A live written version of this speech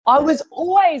I was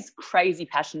always crazy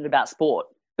passionate about sport,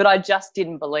 but I just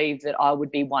didn't believe that I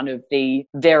would be one of the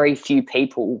very few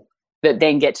people that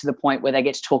then get to the point where they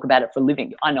get to talk about it for a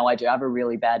living. I know I do. I have a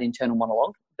really bad internal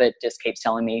monologue that just keeps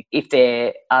telling me if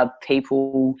there are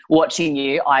people watching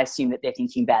you, I assume that they're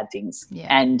thinking bad things. Yeah.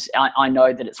 And I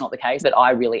know that it's not the case, but I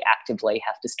really actively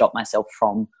have to stop myself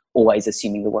from always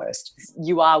assuming the worst.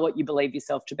 You are what you believe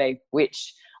yourself to be,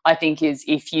 which I think is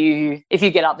if you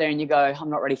get up there and you go,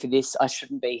 I'm not ready for this, I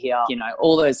shouldn't be here,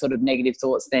 all those sort of negative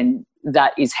thoughts, then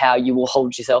that is how you will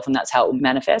hold yourself and that's how it will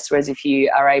manifest. Whereas if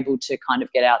you are able to kind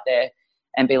of get out there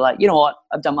and be like, you know what,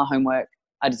 I've done my homework,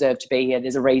 I deserve to be here,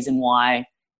 there's a reason why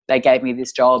they gave me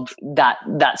this job,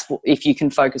 that's if you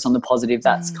can focus on the positive,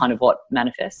 that's kind of what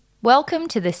manifests. Welcome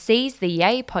to the Seize the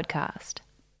Yay podcast.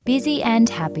 Busy and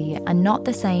happy are not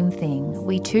the same thing.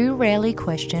 We too rarely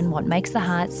question what makes the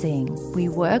heart sing. We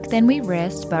work, then we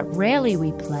rest, but rarely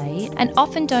we play, and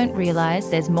often don't realise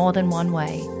there's more than one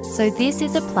way. So this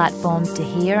is a platform to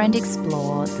hear and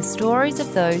explore the stories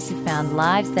of those who found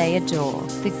lives they adore.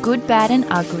 The good, bad and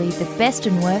ugly, the best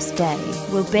and worst day.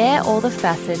 We'll bear all the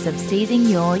facets of seizing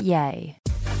your yay.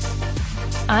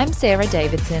 I'm Sarah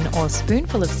Davidson, or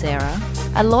Spoonful of Sarah,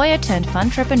 a lawyer turned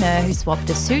funtrepreneur who swapped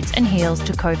the suits and heels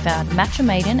to co-found Matcha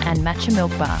Maiden and Matcha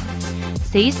Milk Bar.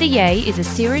 Seize the Yay is a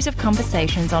series of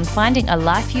conversations on finding a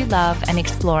life you love and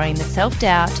exploring the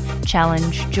self-doubt,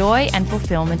 challenge, joy and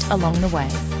fulfillment along the way.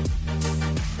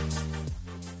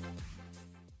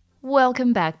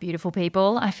 Welcome back, beautiful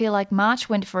people. I feel like March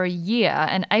went for a year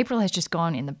and April has just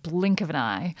gone in the blink of an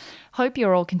eye. Hope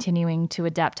you're all continuing to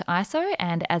adapt to ISO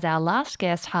and, as our last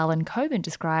guest Harlan Coben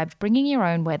described, bringing your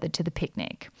own weather to the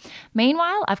picnic.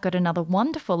 Meanwhile, I've got another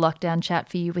wonderful lockdown chat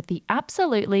for you with the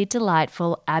absolutely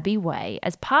delightful Abby Way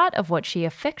as part of what she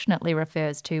affectionately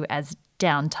refers to as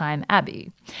Downtime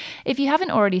Abbey. If you haven't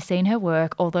already seen her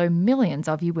work, although millions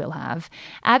of you will have,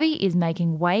 Abby is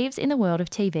making waves in the world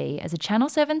of TV as a Channel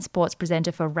 7 sports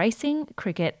presenter for racing,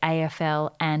 cricket,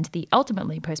 AFL and the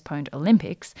ultimately postponed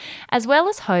Olympics, as well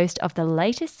as host of the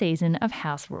latest season of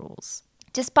House Rules.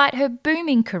 Despite her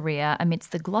booming career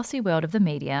amidst the glossy world of the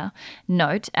media,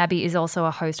 note, Abby is also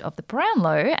a host of The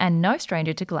Brownlow and no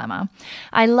stranger to glamour,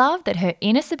 I love that her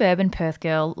inner suburban Perth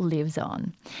girl lives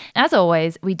on. As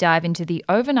always, we dive into the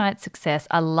overnight success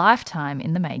a lifetime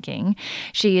in the making.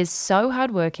 She is so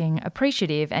hardworking,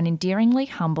 appreciative and endearingly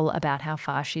humble about how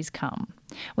far she's come.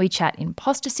 We chat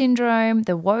imposter syndrome,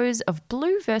 the woes of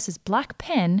blue versus black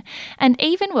pen, and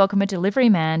even welcome a delivery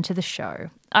man to the show.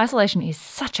 Isolation is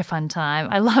such a fun time.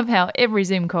 I love how every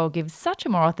Zoom call gives such a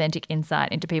more authentic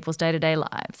insight into people's day-to-day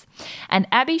lives. And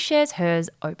Abby shares hers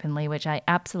openly, which I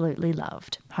absolutely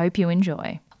loved. Hope you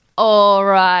enjoy. All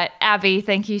right, Abby,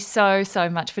 thank you so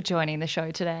much for joining the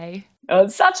show today. Oh,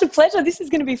 it's such a pleasure. This is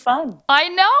going to be fun. I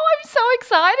know. I'm so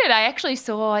excited. I actually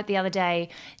saw it the other day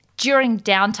during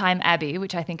Downtime Abbey,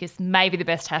 which I think is maybe the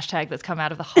best hashtag that's come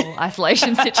out of the whole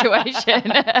isolation situation,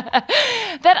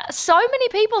 that so many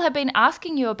people have been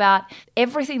asking you about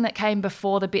everything that came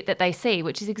before the bit that they see,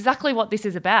 which is exactly what this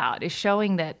is about, is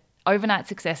showing that overnight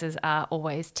successes are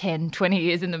always 10, 20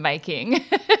 years in the making.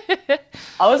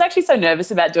 I was actually so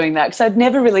nervous about doing that because I'd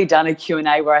never really done a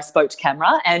Q&A where I spoke to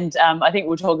camera, and I think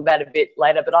we'll talk about it a bit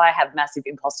later, but I have massive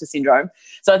imposter syndrome.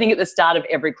 So I think at the start of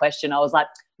every question I was like,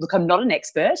 look, I'm not an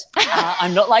expert.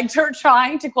 I'm not like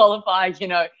trying to qualify,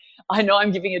 I know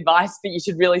I'm giving advice, but you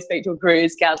should really speak to a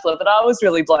careers counsellor. But I was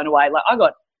really blown away. Like, I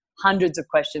got hundreds of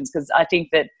questions because I think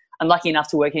that I'm lucky enough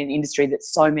to work in an industry that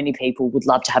so many people would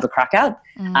love to have a crack at.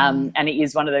 And it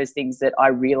is one of those things that I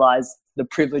realise the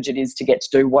privilege it is to get to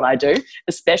do what I do,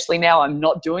 especially now I'm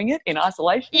not doing it in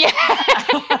isolation. Yeah.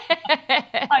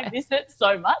 I miss it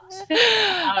so much.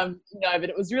 But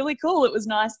it was really cool. It was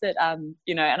nice that, and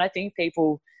I think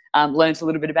people learned a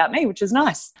little bit about me, which is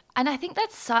nice. And I think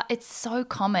it's so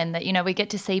common that, we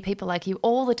get to see people like you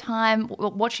all the time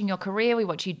watching your career. We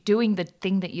watch you doing the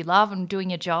thing that you love and doing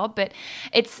your job, but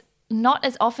it's not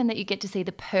as often that you get to see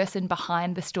the person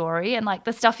behind the story and like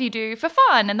the stuff you do for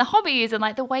fun and the hobbies and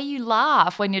like the way you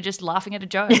laugh when you're just laughing at a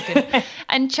joke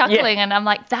and chuckling. Yeah. And I'm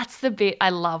like, that's the bit I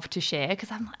love to share because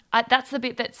I'm like, that's the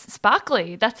bit that's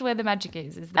sparkly. That's where the magic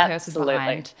is the Absolutely.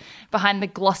 person behind the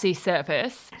glossy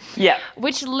surface. Yeah.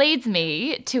 Which leads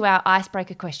me to our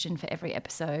icebreaker question for every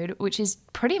episode, which is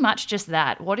pretty much just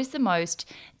that. What is the most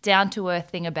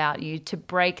down-to-earth thing about you to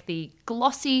break the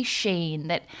glossy sheen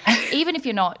that even if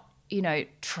you're not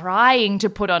trying to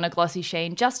put on a glossy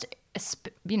sheen, just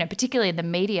particularly in the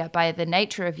media, by the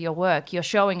nature of your work, you're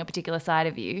showing a particular side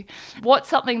of you. What's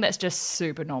something that's just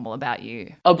super normal about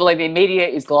you? Oh, believe me, media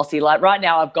is glossy. Like right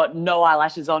now I've got no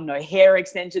eyelashes on, no hair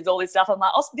extensions, all this stuff. I'm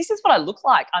like, oh, this is what I look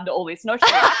like under all this. No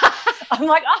shellac. I'm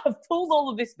like, oh, I've pulled all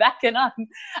of this back and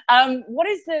what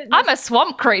is the... I'm a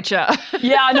swamp creature.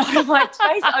 Yeah, I know. I'm like,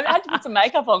 Chase, I had to put some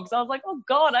makeup on because I was like, oh,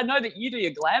 God, I know that you do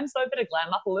your glam, so I better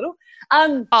glam up a little.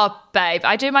 Oh, babe,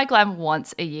 I do my glam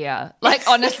once a year. Like,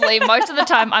 honestly, most of the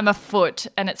time I'm a foot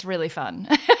and it's really fun.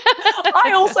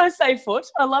 I also say foot.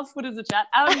 I love foot as a chat.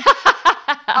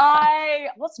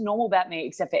 What's normal about me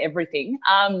except for everything?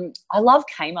 I love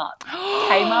Kmart.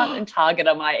 Kmart and Target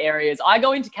are my areas. I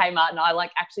go into Kmart and I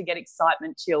like actually get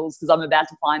excitement chills because I'm about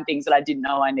to find things that I didn't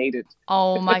know I needed.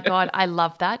 Oh my God, I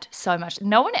love that so much.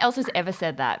 No one else has ever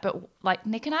said that, but like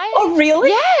Nick and I. Oh, really?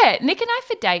 Yeah, Nick and I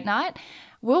for date night,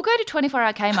 we'll go to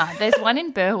 24-hour Kmart. There's one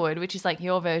in Burwood, which is like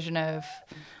your version of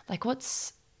like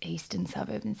what's eastern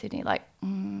suburb in Sydney, like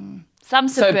some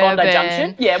suburban. Bondi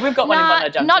Junction? Yeah, we've got one in Bondi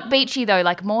Junction. Not beachy though,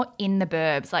 like more in the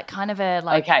burbs, like kind of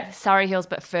a Surrey Hills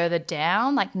but further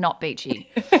down, like not beachy.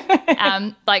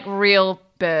 Like real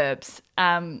burbs.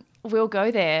 We'll go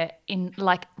there in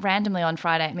like randomly on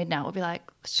Friday at midnight. We'll be like,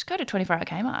 let's just go to 24-hour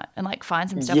Kmart and like find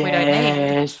some stuff we don't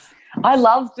need. I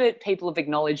love that people have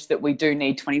acknowledged that we do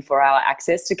need 24-hour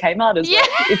access to Kmart as well.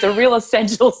 It's a real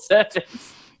essential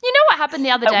service. You know what happened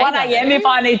the other day? At 1 a.m. if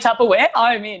I need Tupperware,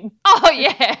 I'm in. Oh,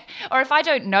 yeah. Or if I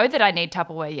don't know that I need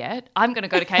Tupperware yet, I'm going to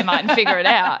go to Kmart and figure it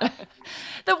out.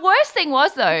 The worst thing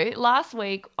was, though, last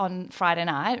week on Friday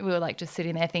night, we were like just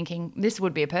sitting there thinking this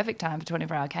would be a perfect time for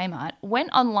 24-hour Kmart. Went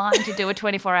online to do a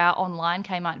 24-hour online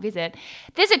Kmart visit.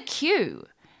 There's a queue.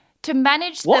 To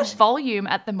manage the volume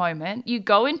at the moment, you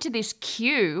go into this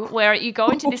queue where you go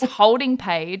into this holding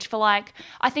page for like,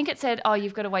 I think it said, oh,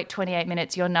 you've got to wait 28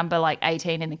 minutes, you're number like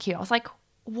 18 in the queue. I was like,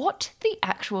 what the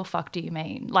actual fuck do you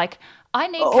mean? Like, I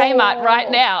need Kmart right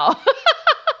now.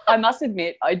 I must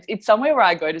admit, it's somewhere where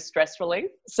I go to stress relief.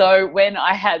 So when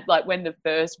the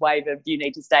first wave of you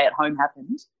need to stay at home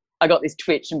happened, I got this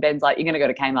twitch and Ben's like, you're going to go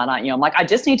to Kmart, aren't you? I'm like, I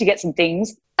just need to get some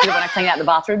things so that when I clean out the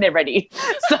bathroom, they're ready.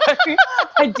 So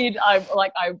I did. I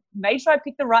made sure I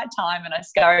picked the right time and I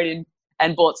scurried in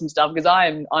and bought some stuff because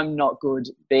I'm not good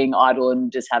being idle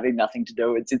and just having nothing to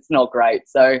do. It's not great.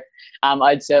 So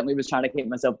I certainly was trying to keep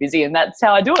myself busy and that's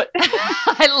how I do it.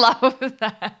 I love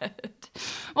that.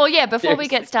 Well, yeah, before we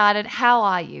get started, how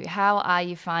are you? How are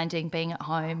you finding being at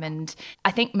home? And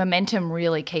I think momentum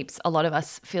really keeps a lot of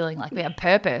us feeling like we have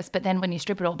purpose. But then when you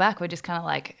strip it all back, we're just kind of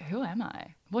like, who am I?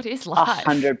 What is life?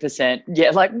 100%. Yeah,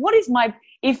 like what is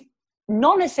if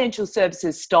non-essential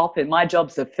services stop and my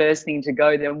job's the first thing to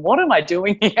go, then what am I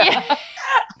doing here? Yeah.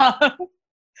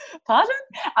 Pardon?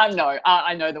 No,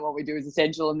 I know that what we do is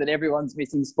essential and that everyone's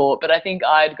missing sport, but I think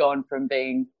I'd gone from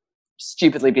being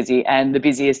stupidly busy and the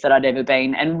busiest that I'd ever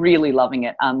been and really loving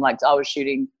it. Like I was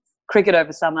shooting cricket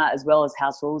over summer as well as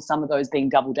house rules, some of those being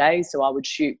double days. So I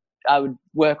would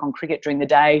work on cricket during the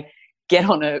day, get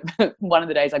on one of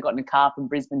the days I got in a car from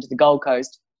Brisbane to the Gold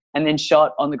Coast and then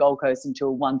shot on the Gold Coast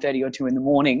until 1:30 or 2 in the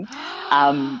morning.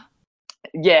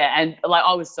 Yeah, and like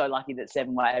I was so lucky that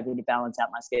Seven were able to balance out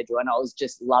my schedule and I was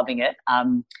just loving it.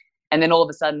 And then all of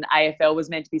a sudden AFL was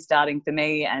meant to be starting for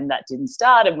me and that didn't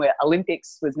start, and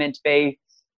Olympics was meant to be,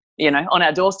 on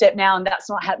our doorstep now and that's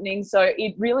not happening. So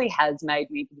it really has made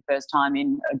me for the first time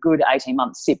in a good 18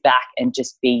 months sit back and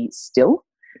just be still,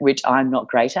 which I'm not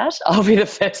great at. I'll be the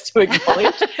first to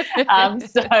acknowledge.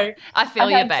 So I feel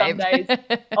you, babe. Mate,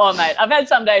 I've had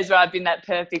some days where I've been that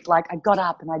perfect, like I got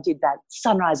up and I did that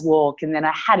sunrise walk and then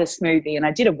I had a smoothie and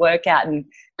I did a workout and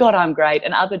God, I'm great.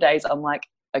 And other days I'm like,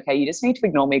 okay, you just need to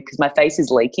ignore me because my face is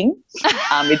leaking.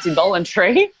 It's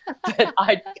involuntary, but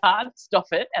I can't stop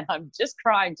it and I'm just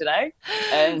crying today.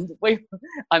 And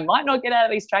I might not get out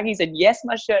of these trackies. And yes,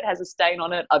 my shirt has a stain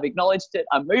on it. I've acknowledged it.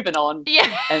 I'm moving on.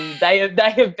 Yeah. And they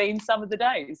have been some of the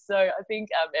days. So I think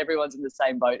everyone's in the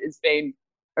same boat. It's been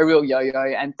a real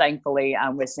yo-yo and thankfully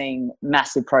we're seeing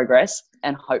massive progress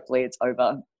and hopefully it's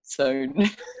over soon.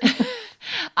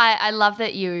 I love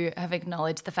that you have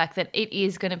acknowledged the fact that it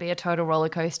is going to be a total roller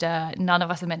coaster. None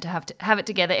of us are meant to have it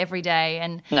together every day.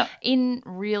 And in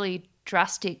really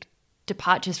drastic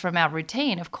departures from our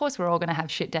routine, of course we're all going to have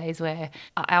shit days where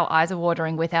our eyes are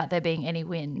watering without there being any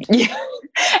wind. Yeah.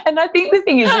 And I think the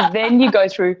thing is then you go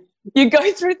through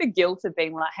the guilt of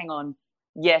being like, hang on,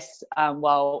 yes,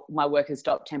 while my work has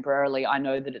stopped temporarily, I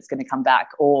know that it's going to come back,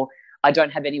 or I don't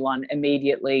have anyone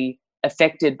immediately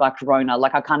affected by corona.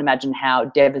 Like I can't imagine how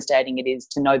devastating it is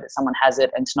to know that someone has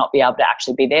it and to not be able to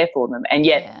actually be there for them. And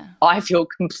yet I feel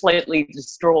completely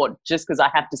distraught just because I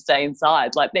have to stay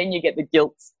inside. Like then you get the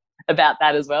guilt about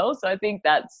that as well. So I think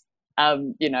that's,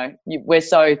 we're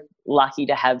so lucky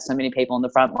to have so many people on the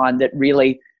front line that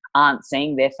really aren't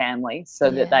seeing their family so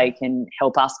that they can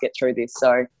help us get through this.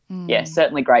 So,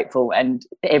 certainly grateful. And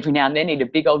every now and then need a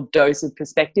big old dose of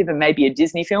perspective and maybe a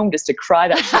Disney film just to cry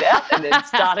that shit out and then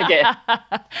start again.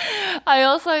 I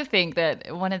also think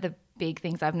that one of the big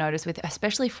things I've noticed with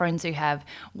especially friends who have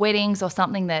weddings or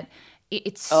something that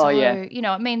it's so,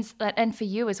 it means that, and for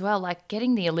you as well, like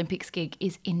getting the Olympics gig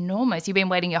is enormous. You've been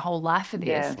waiting your whole life for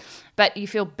this, but you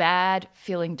feel bad,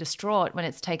 feeling distraught when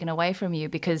it's taken away from you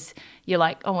because you're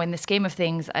like, oh, in the scheme of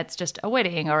things, it's just a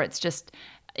wedding or it's just,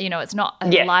 it's not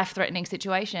a life-threatening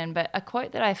situation. But a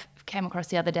quote that I came across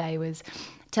the other day was,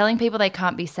 telling people they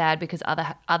can't be sad because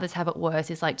others have it worse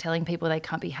is like telling people they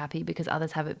can't be happy because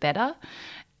others have it better.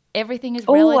 Everything is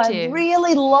relative. Oh, I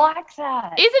really like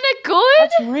that. Isn't it good?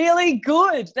 That's really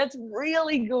good. That's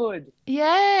really good.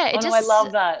 Yeah. I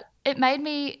love that. It made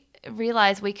me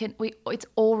realize it's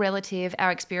all relative.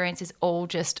 Our experience is all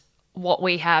just what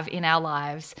we have in our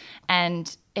lives,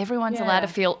 and everyone's allowed to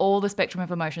feel all the spectrum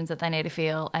of emotions that they need to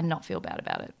feel and not feel bad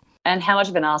about it. And how much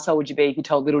of an arsehole would you be if you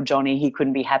told little Johnny he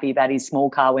couldn't be happy about his small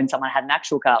car when someone had an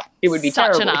actual car? It would be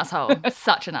such terrible.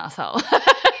 Such an asshole.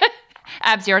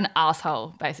 Abs, you're an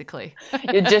asshole, basically.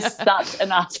 You're just such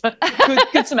an asshole.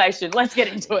 Good summation. Let's get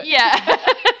into it. Yeah.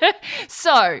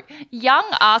 So, young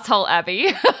asshole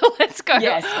Abby. Let's go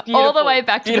all the way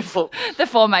back to the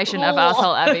formation of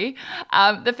asshole Abby.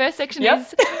 The first section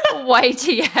is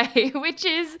weighty, which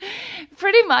is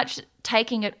pretty much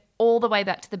taking it all the way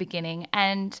back to the beginning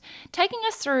and taking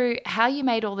us through how you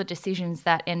made all the decisions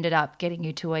that ended up getting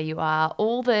you to where you are,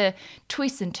 all the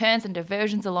twists and turns and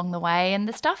diversions along the way, and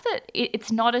the stuff that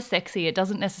it's not as sexy. It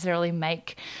doesn't necessarily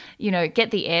make,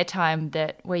 get the airtime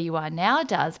that where you are now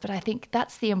does. But I think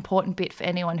that's the important bit for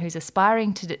anyone who's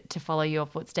aspiring to follow your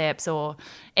footsteps or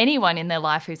anyone in their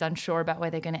life who's unsure about where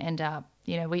they're going to end up.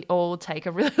 We all take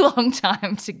a really long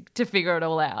time to figure it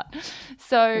all out.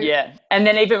 So yeah, and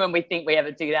then even when we think we have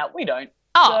it figured out, we don't.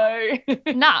 Oh,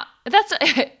 nah. That's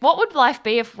what would life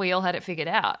be if we all had it figured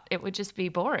out? It would just be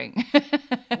boring.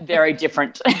 Very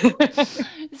different.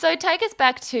 So take us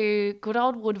back to good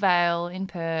old Woodvale in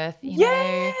Perth.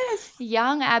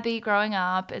 Young Abby growing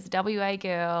up as a WA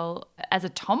girl, as a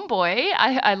tomboy.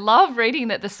 I love reading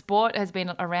that the sport has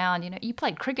been around. You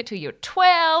played cricket till you were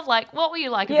 12. Like, what were you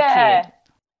like as a kid?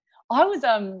 I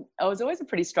was always a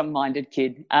pretty strong-minded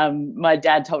kid. My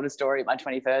dad told a story at my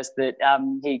 21st that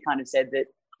he kind of said that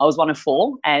I was one of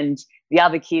four, and the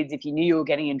other kids, if you knew you were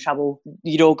getting in trouble,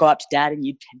 you'd all go up to dad and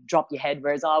you'd drop your head,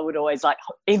 whereas I would always, like,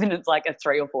 even as like a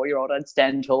 3 or 4 year old, I'd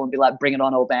stand tall and be like, bring it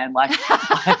on, old man. Like,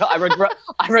 I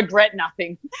regret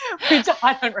nothing, which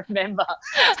I don't remember.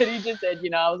 But he just said,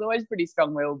 I was always pretty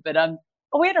strong-willed. But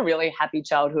we had a really happy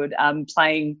childhood,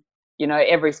 playing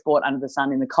every sport under the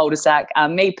sun in the cul-de-sac.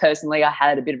 Me personally, I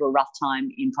had a bit of a rough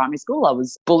time in primary school. I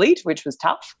was bullied, which was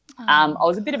tough. I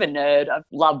was a bit of a nerd. I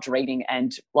loved reading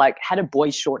and had a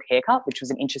boy's short haircut, which was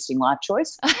an interesting life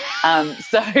choice.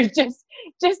 So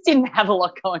just didn't have a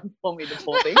lot going for me, the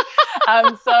poor thing.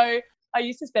 So I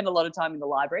used to spend a lot of time in the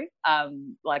library.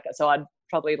 So I'd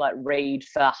probably read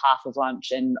for half of lunch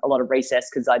and a lot of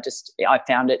recess because I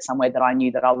found it somewhere that I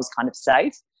knew that I was kind of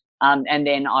safe. And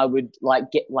then I would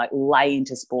lay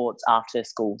into sports after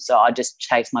school. So I just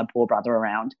chased my poor brother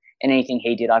around, and anything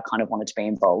he did, I kind of wanted to be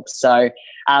involved. So,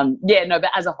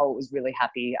 but as a whole, it was really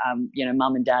happy.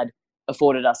 Mum and dad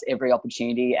afforded us every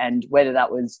opportunity. And whether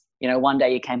that was, one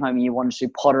day you came home and you wanted to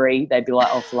do pottery, they'd be like,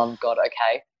 oh, for the love of God,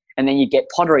 okay. And then you get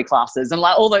pottery classes and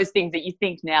all those things that you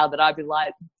think now that I'd be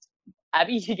like,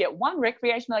 Abby, you get one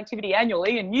recreational activity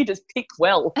annually and you just pick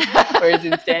well. Whereas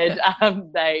instead,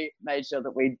 they made sure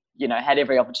that we, had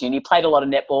every opportunity. Played a lot of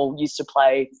netball, used to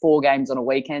play 4 games on a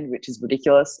weekend, which is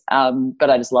ridiculous. But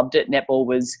I just loved it. Netball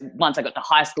was, once I got to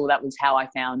high school, that was how I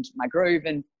found my groove.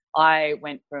 And I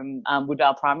went from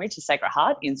Woodvale Primary to Sacred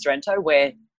Heart in Sorrento,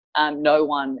 where no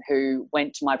one who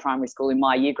went to my primary school in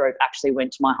my year group actually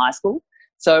went to my high school.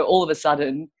 So all of a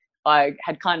sudden, I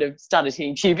had kind of started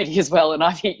hitting puberty as well, and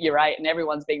I've hit year 8 and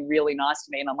everyone's being really nice to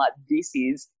me, and I'm like, this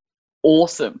is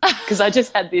awesome, because I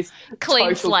just had this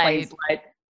clean slate.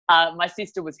 My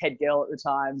sister was head girl at the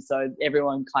time, so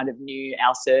everyone kind of knew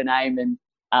our surname,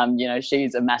 and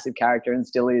she's a massive character and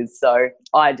still is. So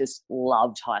I just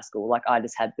loved high school. I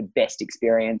just had the best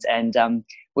experience, and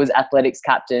was athletics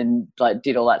captain,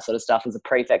 did all that sort of stuff as a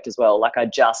prefect as well.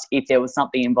 If there was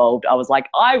something involved, I was like,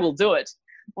 I will do it.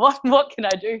 what can I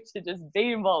do to just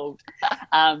be involved?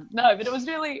 No, but it was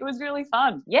really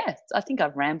fun. Yeah, I think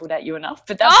I've rambled at you enough,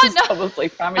 but that was probably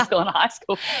primary school and high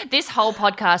school. This whole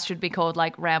podcast should be called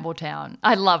like Rambletown.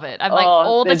 I love it. I'm like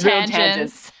all the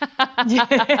tangents.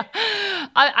 Yeah.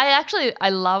 I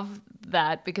love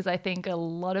that, because I think a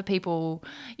lot of people,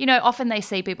 you know, often they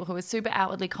see people who are super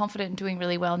outwardly confident and doing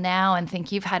really well now and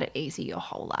think you've had it easy your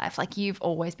whole life. Like you've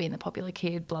always been the popular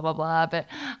kid, blah, blah, blah. But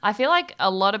I feel like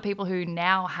a lot of people who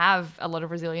now have a lot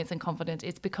of resilience and confidence,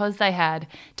 it's because they had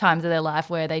times of their life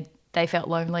where they felt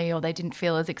lonely or they didn't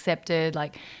feel as accepted.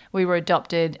 Like we were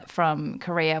adopted from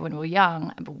Korea when we were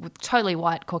young with totally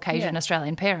white Caucasian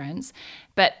Australian parents.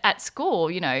 But at school,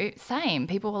 you know, same.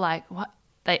 People were like, what?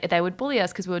 They would bully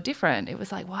us because we were different. It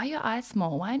was like, why are your eyes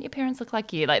small? Why don't your parents look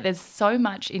like you? Like there's so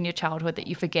much in your childhood that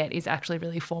you forget is actually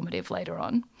really formative later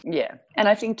on. Yeah. And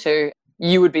I think too,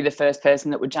 you would be the first person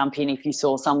that would jump in if you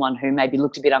saw someone who maybe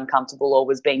looked a bit uncomfortable or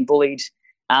was being bullied.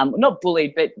 Not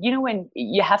bullied, but you know, when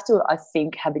you have to, I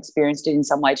think, have experienced it in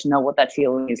some way to know what that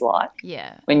feeling is like.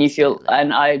 Yeah. When you feel,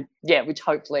 and which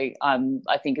hopefully I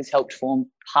think has helped form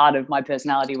part of my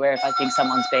personality, where if I think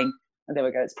someone's being, oh, there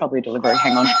we go, it's probably a delivery,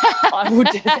 hang on. I would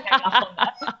just hang up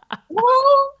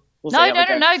on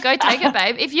that. No, go take it,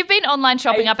 babe. If you've been online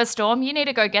shopping up a storm, you need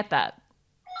to go get that.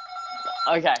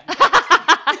 Okay.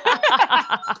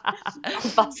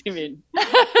 I'll buzz him in.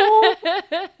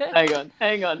 Hang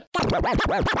on.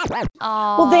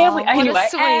 Oh, well, there we anyway,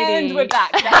 and we're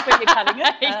back. That's where you're cutting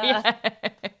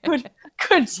it.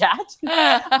 Good chat.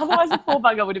 Otherwise, the poor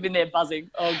bugger would have been there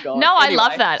buzzing. Oh, God. No, anyway.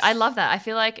 I love that. I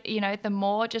feel like, you know, the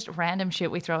more just random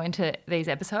shit we throw into these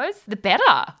episodes, the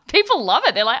better. People love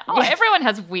it. They're like, everyone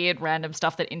has weird random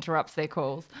stuff that interrupts their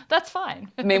calls. That's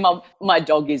fine. Meanwhile, my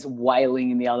dog is wailing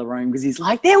in the other room because he's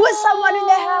like, there was someone in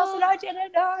the house and I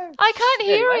didn't know. I can't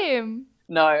hear him.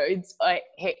 No,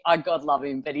 I God love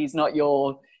him, but he's not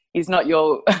your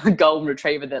golden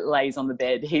retriever that lays on the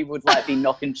bed. He would like be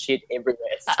knocking shit everywhere.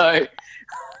 So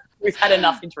we've had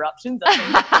enough interruptions, I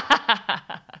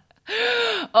think.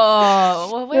 Oh,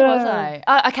 well, where was I?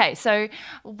 Okay, so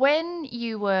when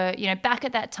you were, you know, back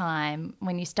at that time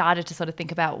when you started to sort of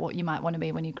think about what you might want to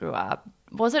be when you grew up,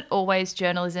 was it always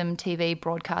journalism, TV,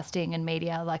 broadcasting and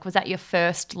media? Like, was that your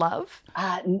first love?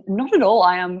 Not at all.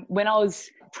 When I was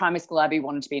primary school, Abby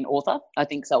wanted to be an author. I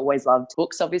think so. I always loved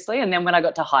books, obviously. And then when I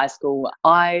got to high school,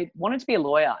 I wanted to be a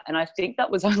lawyer. And I think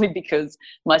that was only because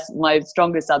my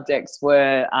stronger subjects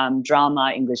were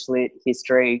drama, English lit,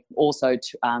 history, also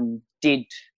did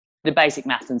the basic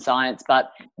maths and science,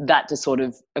 but that just sort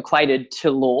of equated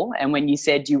to law. And when you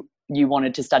said you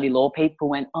wanted to study law, people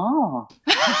went, oh.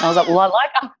 And I was like, well,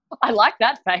 I like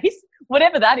that face.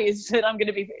 Whatever that is, that I'm going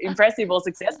to be impressive or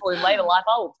successful in later life,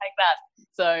 I will take that.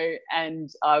 So, and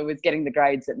I was getting the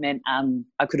grades that meant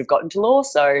I could have gotten to law.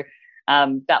 So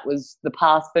that was the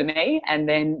path for me. And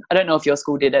then I don't know if your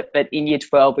school did it, but in year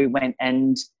 12, we went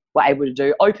and were able to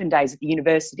do open days at the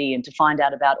university and to find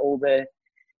out about all the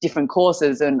different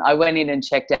courses. And I went in and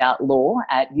checked out law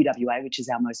at UWA, which is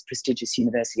our most prestigious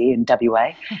university in WA.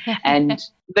 And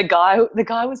the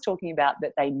guy was talking about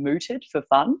that they mooted for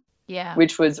fun,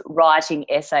 which was writing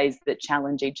essays that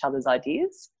challenge each other's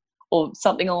ideas or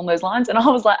something along those lines. And I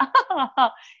was like,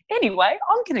 anyway,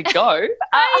 I'm going to go.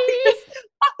 I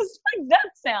was like, that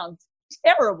sounds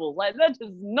terrible. Like, that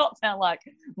does not sound like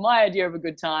my idea of a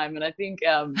good time. And I think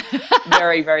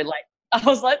very, very late. I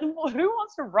was like, who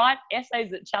wants to write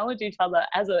essays that challenge each other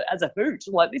as a hoot?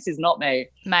 Like, this is not me.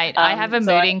 Mate, I have a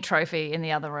mooting trophy in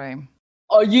the other room.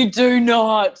 Oh, you do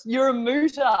not. You're a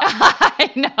mooter.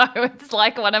 I know. It's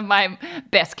like one of my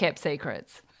best kept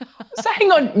secrets. So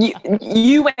hang on,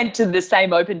 you went to the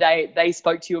same open day, they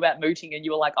spoke to you about mooting and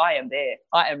you were like, I am there,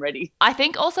 I am ready. I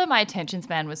think also my attention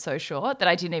span was so short that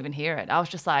I didn't even hear it. I was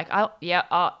just like,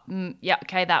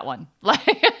 okay, that one.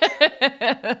 Like,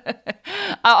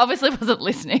 I obviously wasn't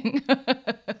listening.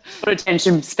 But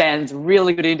attention spans,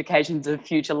 really good indications of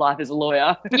future life as a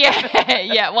lawyer.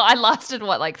 Yeah. Well, I lasted,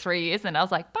 like 3 years and I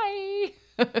was like, bye.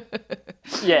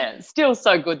 Yeah, still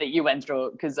so good that you went through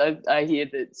it because I hear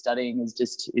that studying is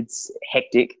it's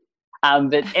hectic.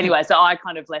 But anyway, so I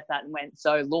kind of left that and went,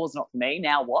 so law's not for me,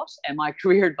 now what? And my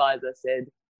career advisor said,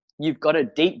 you've got a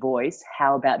deep voice,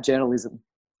 how about journalism?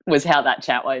 Was how that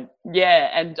chat went. Yeah,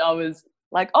 and I was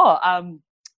like,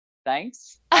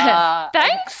 thanks.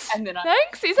 Thanks? And then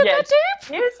thanks? Isn't that deep?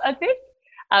 Yes, I think.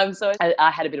 So I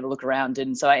had a bit of a look around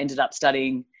and so I ended up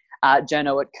studying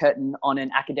journo at Curtin on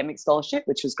an academic scholarship,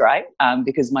 which was great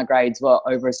because my grades were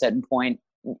over a certain point.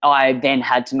 I then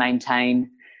had to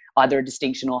maintain either a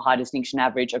distinction or high distinction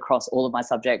average across all of my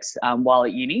subjects while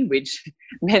at uni, which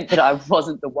meant that I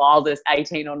wasn't the wildest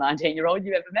 18 or 19-year-old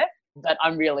you ever met. But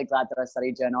I'm really glad that I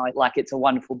studied journal. Like, it's a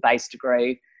wonderful base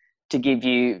degree to give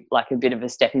you like a bit of a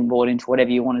stepping board into whatever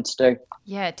you wanted to do.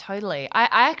 Yeah, totally. I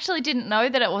actually didn't know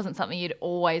that it wasn't something you'd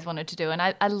always wanted to do. And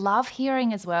I love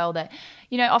hearing as well that,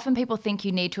 you know, often people think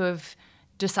you need to have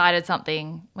decided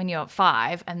something when you're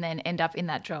 5 and then end up in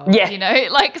that job, you know,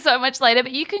 like so much later.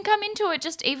 But you can come into it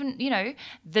just even, you know,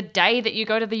 the day that you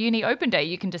go to the uni open day,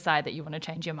 you can decide that you want to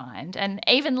change your mind. And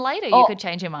even later you could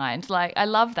change your mind. Like, I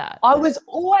love that. I was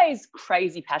always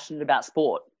crazy passionate about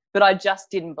sport, but I just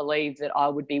didn't believe that I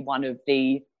would be one of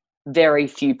the very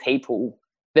few people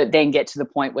that then get to the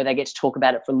point where they get to talk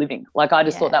about it for a living. Like, I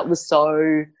just thought that was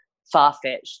so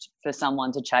far-fetched for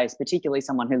someone to chase, particularly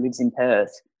someone who lives in Perth.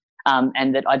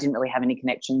 And that I didn't really have any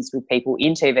connections with people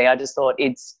in TV. I just thought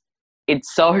it's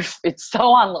so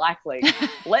unlikely.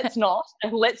 Let's not,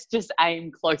 and let's just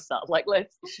aim closer. Like,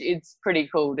 it's pretty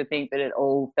cool to think that it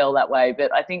all fell that way.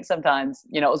 But I think sometimes,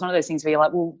 you know, it was one of those things where you're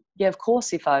like, well, yeah, of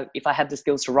course, if I have the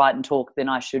skills to write and talk, then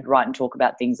I should write and talk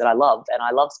about things that I love, and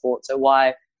I love sport. So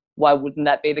why wouldn't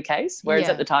that be the case? Whereas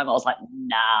at the time I was like,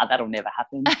 nah, that'll never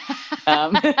happen.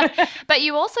 But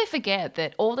you also forget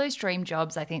that all those dream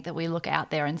jobs, I think, that we look out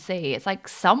there and see, it's like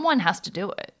someone has to do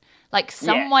it. Like,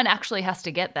 someone actually has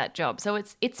to get that job. So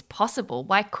it's possible.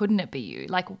 Why couldn't it be you?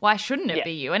 Like, why shouldn't it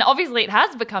be you? And obviously it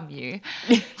has become you.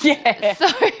 So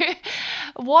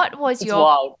what was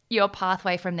your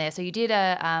pathway from there? So you did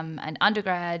an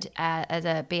undergrad as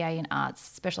a BA in arts,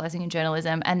 specialising in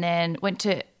journalism, and then went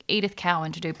to Edith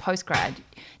Cowan to do postgrad.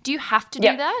 Do you have to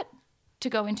do that to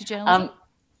go into journalism?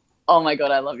 Oh my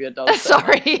God, I love your dog.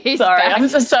 Sorry, I'm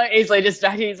just so easily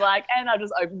distracted. He's like, and I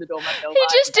just opened the door myself.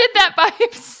 He just did that by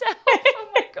himself. Oh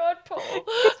my God, Paul. He's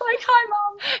like, hi,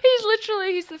 Mum.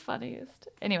 He's the funniest.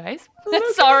 Anyways,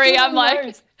 sorry, I'm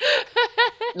like.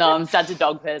 No, I'm such a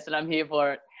dog person. I'm here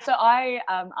for it. So I,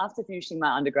 after finishing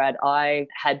my undergrad, I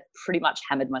had pretty much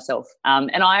hammered myself.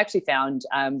 And I actually found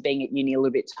being at uni a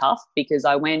little bit tough, because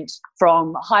I went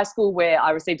from high school where I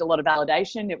received a lot of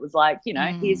validation. It was like, you know,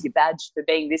 here's your badge for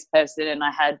being this person. And I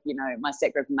had, you know, my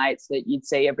set group of mates that you'd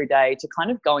see every day, to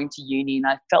kind of going to uni. And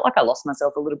I felt like I lost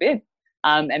myself a little bit.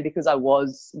 And because I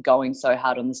was going so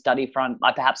hard on the study front,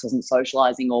 I perhaps wasn't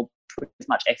socialising or put as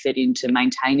much effort into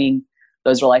maintaining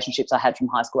those relationships I had from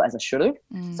high school as I should have.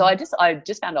 So I just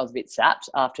found I was a bit sapped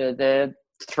after the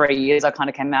 3 years. I kind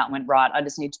of came out and went, right, I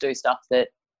just need to do stuff that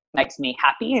makes me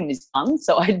happy and is fun.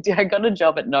 So I got a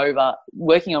job at Nova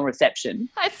working on reception.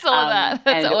 I saw that.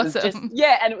 That's awesome.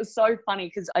 And it was so funny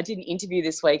because I did an interview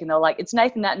this week and they were like, it's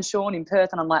Nathan, Nat and Sean in Perth.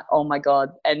 And I'm like, oh my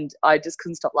God. And I just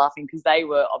couldn't stop laughing because they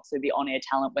were obviously the on-air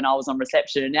talent when I was on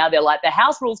reception. And now they're like, the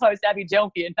House Rules host, Abby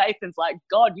Gelmi. And Nathan's like,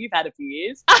 God, you've had a few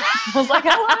years. I was like,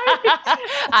 hello.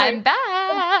 I'm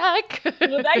back.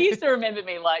 Well, they used to remember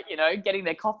me, like, you know, getting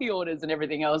their coffee orders and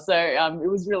everything else. So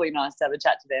it was really nice to have a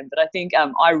chat to them. But I think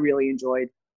I really enjoyed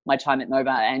my time at Nova,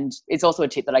 and it's also a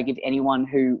tip that I give anyone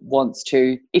who wants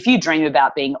to, if you dream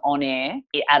about being on air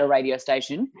at a radio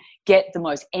station, get the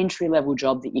most entry-level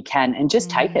job that you can and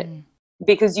just take it,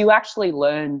 because you actually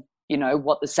learn, you know,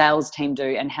 what the sales team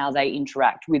do and how they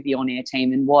interact with the on-air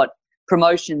team and what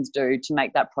promotions do to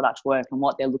make that product work and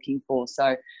what they're looking for.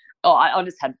 So I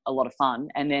just had a lot of fun.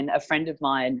 And then a friend of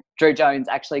mine, Drew Jones,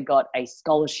 actually got a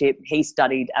scholarship. He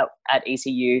studied at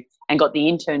ECU and got the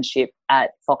internship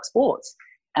at Fox Sports.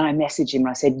 And I messaged him and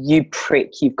I said, you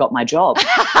prick, you've got my job.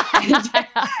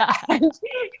 and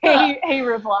he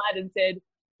replied and said,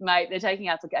 mate, they're taking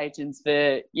applications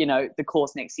for, you know, the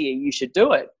course next year. You should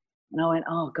do it. And I went,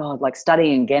 oh God, like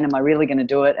studying again, am I really going to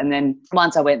do it? And then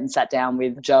once I went and sat down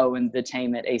with Joe and the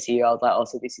team at ECU, I was like, oh,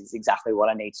 so this is exactly what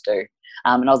I need to do.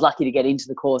 And I was lucky to get into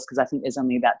the course because I think there's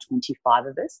only about 25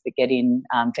 of us that get in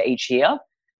for each year.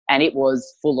 And it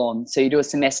was full on. So you do a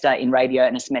semester in radio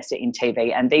and a semester in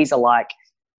TV. And these are like,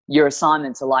 your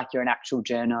assignments are like you're an actual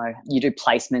journo. You do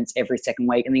placements every second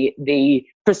week. And the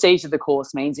prestige of the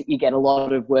course means that you get a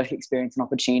lot of work experience and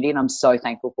opportunity. And I'm so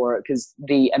thankful for it because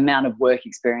the amount of work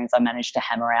experience I managed to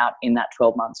hammer out in that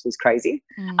 12 months was crazy.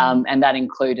 And that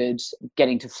included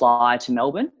getting to fly to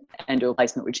Melbourne and do a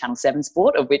placement with Channel 7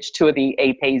 Sport, of which 2 of the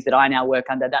EPs that I now work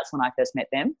under, that's when I first met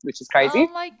them, which is crazy.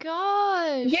 Oh my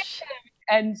gosh. Yeah.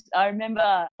 And I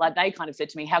remember, like, they kind of said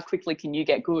to me, how quickly can you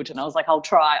get good? And I was like, I'll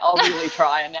really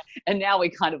try. And now we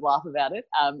kind of laugh about it.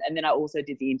 And then I also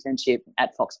did the internship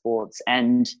at Fox Sports,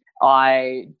 and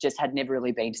I just had never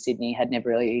really been to Sydney, had never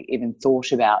really even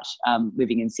thought about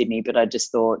living in Sydney, but I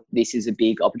just thought this is a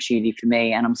big opportunity for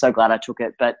me and I'm so glad I took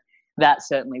it. But that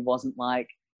certainly wasn't like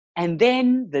And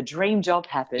then the dream job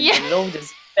happened Yeah. and it all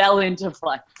just fell into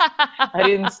place. I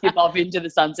didn't skip off into the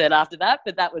sunset after that,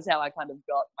 but that was how I kind of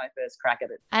got my first crack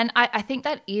at it. And I think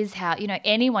that is how,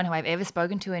 anyone who I've ever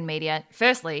spoken to in media,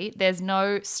 firstly, there's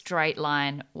no straight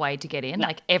line way to get in. No.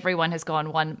 Like everyone has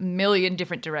gone 1 million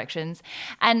different directions.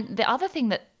 And the other thing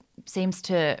that seems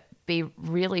to be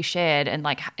really shared and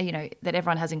that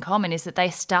everyone has in common is that they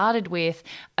started with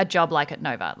a job like at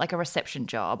Nova, like a reception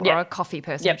job or a coffee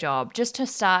person job, just to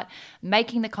start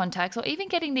making the contacts or even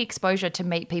getting the exposure to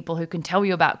meet people who can tell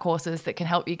you about courses that can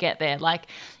help you get there. Like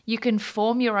you can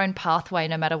form your own pathway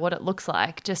no matter what it looks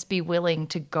like. Just be willing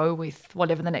to go with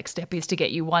whatever the next step is to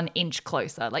get you 1 inch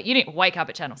closer. Like you didn't wake up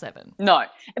at Channel 7. No,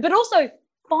 but also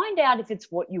find out if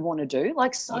it's what you want to do.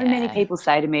 Like so many people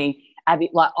say to me,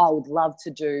 Abby, like, I'd love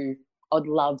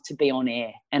to be on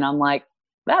air. And I'm like,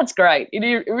 that's great.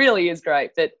 It really is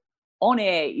great. But on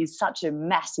air is such a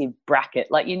massive bracket.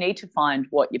 Like you need to find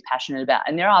what you're passionate about.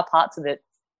 And there are parts of it,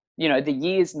 the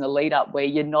years and the lead up where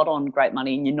you're not on great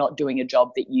money and you're not doing a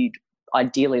job that you'd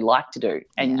ideally like to do.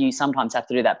 And you sometimes have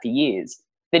to do that for years.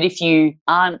 But if you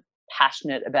aren't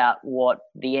passionate about what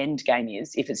the end game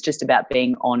is, if it's just about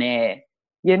being on air,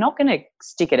 you're not going to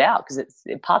stick it out because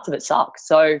parts of it suck.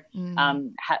 So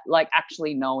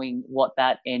actually knowing what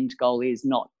that end goal is,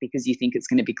 not because you think it's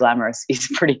going to be glamorous, is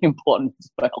pretty important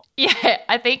as well. Yeah,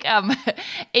 I think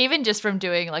even just from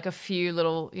doing like a few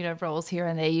little, roles here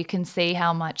and there, you can see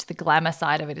how much the glamour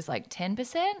side of it is like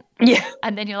 10%. Yeah.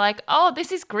 And then you're like, oh,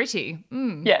 this is gritty.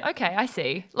 Yeah. Okay, I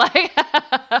see. Like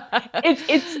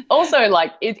it's also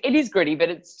like it is gritty, but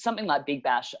it's something like Big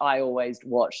Bash I always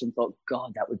watched and thought,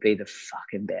 God, that would be the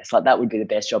fucking best. Like that would be the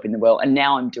best job in the world. And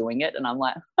now I'm doing it and I'm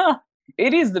like,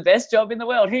 it is the best job in the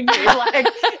world. Who knew?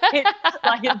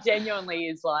 It genuinely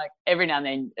is. Like every now and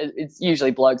then it's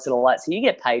usually blokes that are like, so you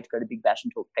get paid to go to Big Bash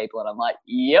and talk to people, and I'm like,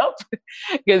 yep,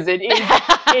 because it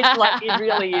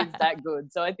really is that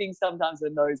good. So I think sometimes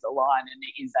when those align and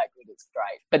it is that good, it's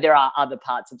great. But there are other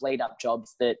parts of lead up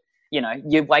jobs that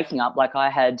you're waking up. Like I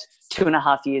had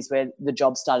 2.5 years where the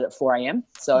job started at 4 a.m.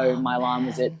 So my alarm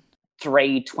was at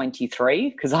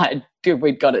 3:23 because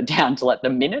we'd got it down to like the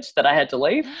minute that I had to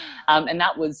leave, and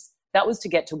that was to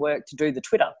get to work to do the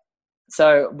Twitter.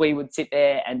 So we would sit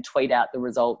there and tweet out the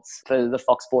results for the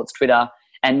Fox Sports Twitter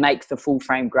and make the full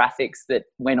frame graphics that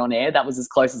went on air. That was as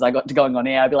close as I got to going on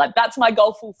air. I'd be like, that's my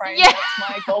golf full frame. Yeah. That's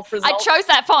my golf result. I chose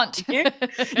that font. Yeah,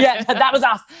 that was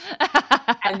us.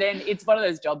 And then it's one of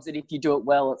those jobs that if you do it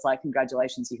well, it's like,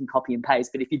 congratulations, you can copy and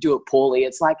paste. But if you do it poorly,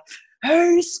 it's like,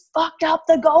 who's fucked up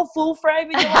the golf full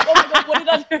frame? And you're like, oh my God, what did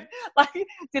I do? Like,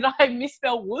 did I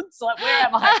misspell woods? Like, where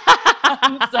am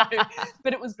I?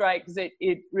 But it was great because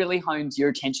it really honed your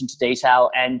attention to detail.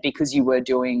 And because you were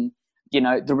doing,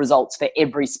 the results for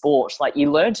every sport, like you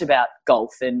learned about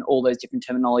golf and all those different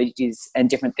terminologies and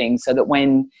different things, so that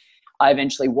when I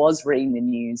eventually was reading the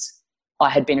news, I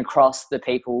had been across the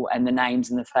people and the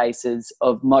names and the faces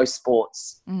of most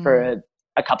sports for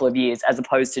a couple of years, as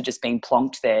opposed to just being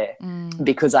plonked there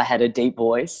because I had a deep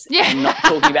voice and not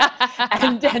talking about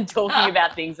and talking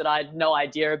about things that I had no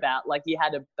idea about. Like you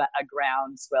had a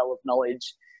groundswell of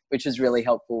knowledge, which was really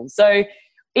helpful. So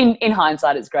in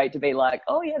hindsight, it's great to be like,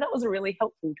 oh yeah, that was a really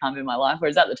helpful time in my life.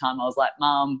 Whereas at the time I was like,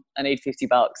 Mom, I need $50.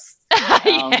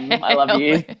 I love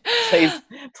you.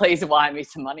 Please wire me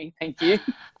some money. Thank you.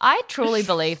 I truly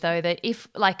believe though that if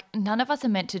none of us are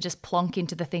meant to just plonk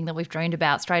into the thing that we've dreamed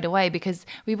about straight away, because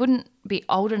we wouldn't be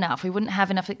old enough. We wouldn't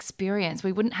have enough experience.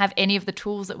 We wouldn't have any of the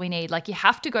tools that we need. Like you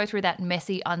have to go through that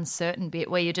messy, uncertain bit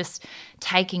where you're just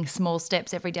taking small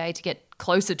steps every day to get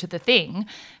closer to the thing.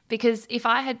 Because if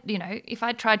I had, if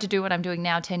I'd tried to do what I'm doing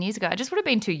now 10 years ago, I just would have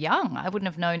been too young. I wouldn't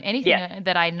have known anything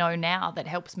that I know now that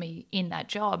helps me in that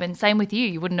job. And same with you.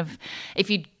 You wouldn't have,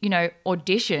 if you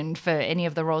auditioned for any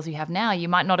of the roles you have now, you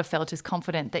might not have felt as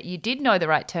confident that you did know the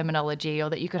right terminology or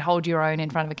that you could hold your own in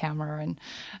front of a camera. And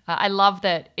I love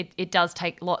that it does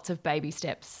take lots of baby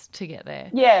steps to get there.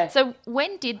 Yeah. So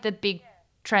when did the big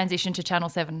transition to Channel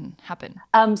 7 happen?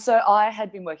 So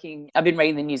I've been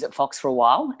reading the news at Fox for a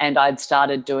while, and I'd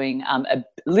started doing a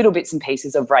little bits and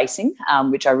pieces of racing,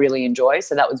 which I really enjoy.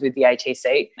 So that was with the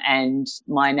ATC, and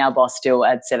my now boss still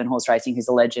at 7 Horse Racing, who's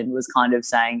a legend, was kind of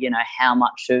saying, how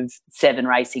much of 7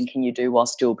 Racing can you do while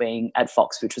still being at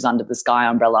Fox, which was under the Sky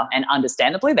umbrella. And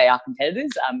understandably, they are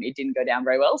competitors. It didn't go down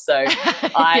very well. So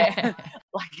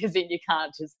as in you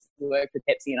can't just work with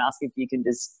Pepsi and ask if you can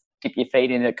just dip your feet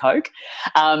in a Coke.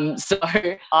 So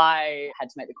I had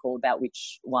to make the call about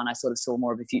which one I sort of saw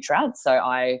more of a future at. So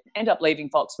I ended up leaving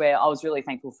Fox, where I was really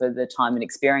thankful for the time and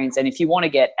experience. And if you want to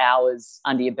get hours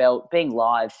under your belt, being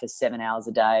live for 7 hours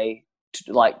a day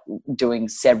like doing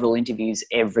several interviews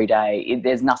every day.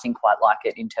 There's nothing quite like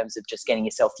it in terms of just getting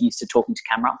yourself used to talking to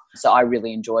camera. So I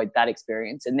really enjoyed that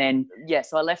experience. And then,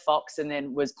 so I left Fox and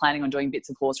then was planning on doing bits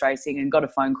of horse racing and got a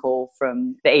phone call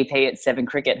from the EP at Seven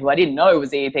Cricket, who I didn't know was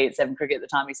the EP at Seven Cricket at the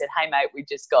time. He said, "Hey mate, we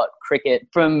just got cricket.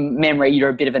 From memory, you're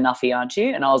a bit of a nuffy, aren't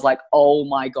you?" And I was like, oh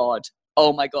my God.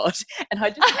 And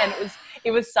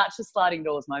it was such a sliding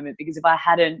doors moment, because if I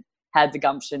hadn't had the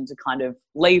gumption to kind of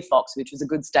leave Fox, which was a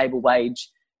good stable wage,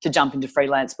 to jump into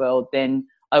freelance world, then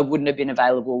I wouldn't have been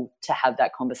available to have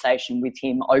that conversation with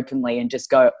him openly and just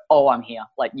go, "Oh, I'm here.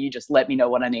 Like, you just let me know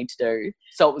what I need to do."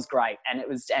 So it was great.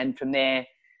 And from there,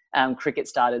 cricket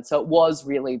started. So it was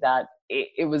really that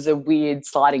it was a weird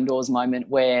sliding doors moment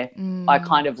where I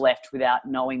kind of left without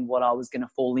knowing what I was going to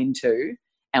fall into.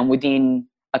 And within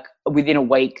a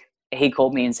week, he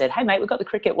called me and said, "Hey mate, we've got the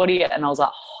cricket. What are you?" And I was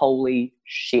like, holy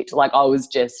shit. Like, I was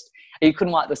just, you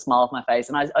couldn't wipe the smile off my face.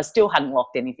 And I still hadn't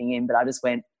locked anything in, but I just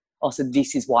went, oh, so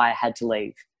this is why I had to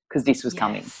leave, because this was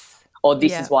coming. Or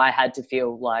this is why I had to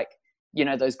feel like, you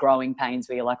know, those growing pains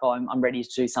where you're like, oh, I'm ready to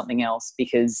do something else,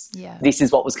 because this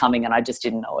is what was coming and I just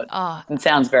didn't know it. It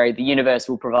sounds very, the universe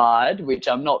will provide, which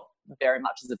I'm not very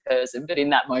much as a person, but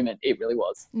in that moment it really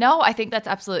was. No, I think that's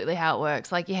absolutely how it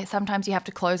works. Like, sometimes you have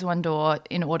to close one door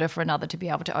in order for another to be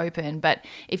able to open, but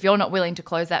if you're not willing to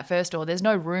close that first door, there's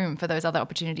no room for those other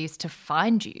opportunities to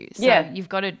find you. So you've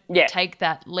got to take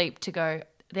that leap to go,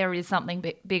 there is something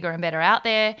bigger and better out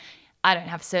there. I don't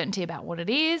have certainty about what it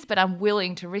is, but I'm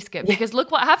willing to risk it, because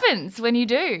look what happens when you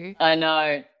do. I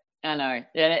know.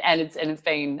 And it's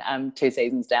been 2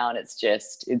 seasons down. It's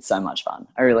so much fun.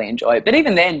 I really enjoy it. But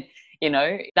even then, you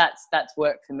know, that's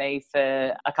worked for me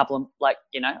for a couple of, like,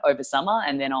 you know, over summer,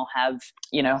 and then I'll have,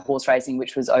 you know, horse racing,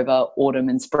 which was over autumn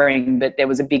and spring, but there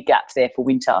was a big gap there for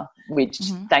winter, which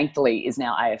thankfully is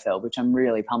now AFL, which I'm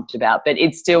really pumped about. But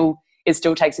it still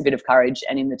takes a bit of courage,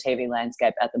 and in the TV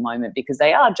landscape at the moment, because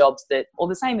they are jobs that are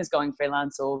the same as going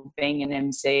freelance or being an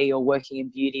MC or working in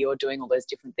beauty or doing all those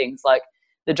different things. Like,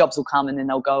 the jobs will come and then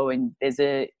they'll go, and there's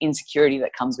a insecurity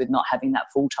that comes with not having that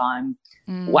full-time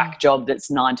whack job that's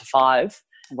 9 to 5.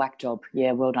 Whack job.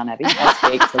 Yeah, well done, Abby. I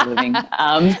speak for a living.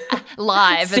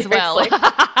 Live as well.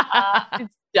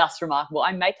 It's just remarkable.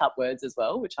 I make up words as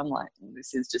well, which I'm like,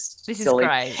 this is silly. Is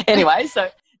great. Anyway, so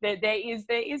there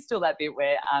is still that bit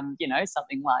where, you know,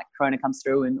 something like Corona comes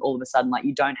through and all of a sudden, like,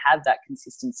 you don't have that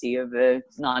consistency of a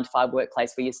 9 to 5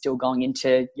 workplace where you're still going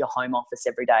into your home office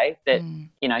every day, that,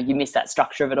 you know, you miss that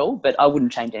structure of it all. But I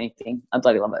wouldn't change anything. I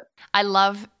bloody love it. I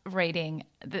love reading.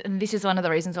 And this is one of the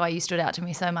reasons why you stood out to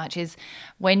me so much, is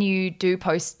when you do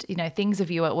post, you know, things of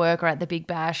you at work or at the Big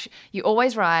Bash, you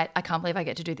always write, "I can't believe I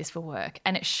get to do this for work."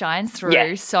 And it shines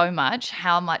through so much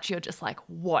how much you're just like,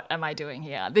 what am I doing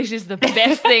here? This is the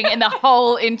best thing in the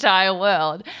whole entire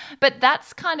world. But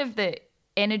that's kind of the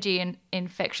energy and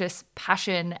infectious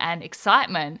passion and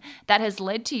excitement that has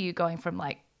led to you going from,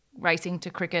 like, racing to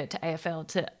cricket to AFL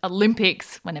to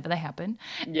Olympics whenever they happen,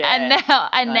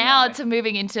 and now to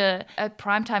moving into a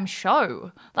primetime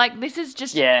show. Like, this is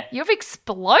just you've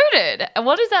exploded.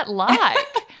 What is that like?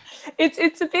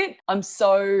 It's a bit, I'm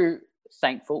so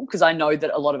thankful, because I know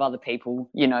that a lot of other people,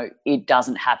 you know, it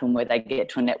doesn't happen where they get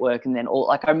to a network and then all,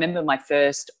 like, I remember my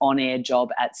first on-air job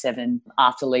at Seven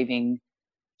after leaving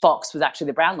Fox was actually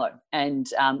the Brownlow, and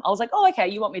I was like, "Oh, okay,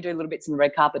 you want me to do little bits in the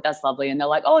red carpet? That's lovely." And they're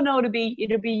like, "Oh no, it'll be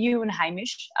you and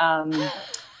Hamish,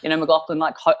 you know, McLaughlin,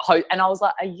 like." And I was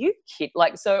like, "Are you kidding?"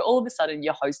 Like, so all of a sudden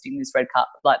you're hosting this red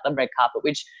carpet, like the red carpet,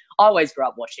 which I always grew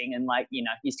up watching, and, like, you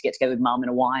know, used to get together with mum and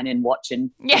a wine and watch, and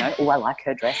you know, oh, I like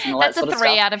her dress and all that sort of stuff.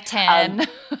 That's a 3 out of 10.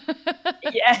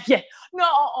 Yeah. No,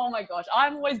 oh my gosh.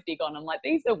 I'm always big on, I'm like,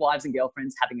 these are wives and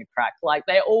girlfriends having a crack. Like,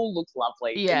 they all look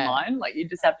lovely in mine. Like, you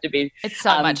just have to be. It's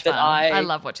so much fun. I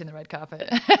love watching the red carpet.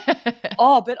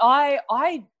 But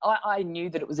I knew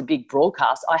that it was a big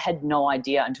broadcast. I had no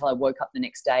idea until I woke up the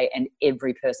next day and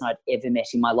every person I'd ever met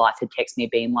in my life had texted me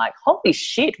being like, "Holy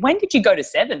shit, when did you go to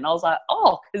Seven?" And I was like,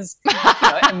 "Oh, because, you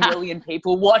know, a million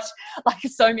people watch, like,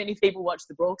 so many people watch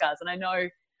the broadcast." And I know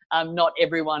not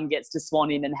everyone gets to swan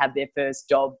in and have their first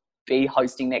job be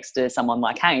hosting next to someone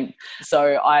like Hayne.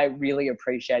 So I really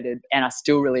appreciated, and I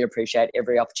still really appreciate,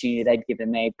 every opportunity they'd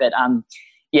given me. But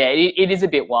it is a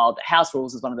bit wild. House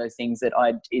Rules is one of those things that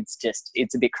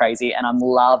it's a bit crazy, and I'm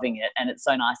loving it, and it's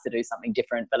so nice to do something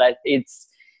different. But it's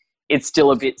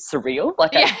still a bit surreal.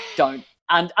 Like,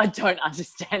 I don't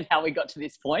understand how we got to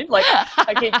this point. Like,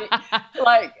 I keep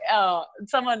like,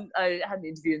 someone, I had an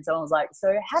interview and someone was like,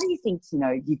 "So how do you think, you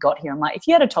know, you got here?" I'm like, if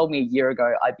you had told me a year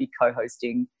ago I'd be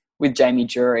co-hosting with Jamie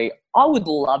Jury, I would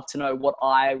love to know what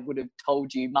I would have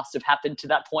told you must have happened to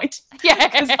that point. Yeah.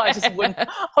 Because I just wouldn't, I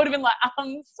would have been like,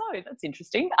 so that's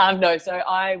interesting. No, so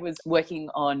I was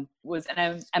was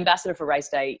an ambassador for race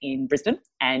day in Brisbane,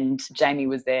 and Jamie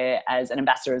was there as an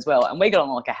ambassador as well. And we got on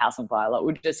like a house on fire. Like, we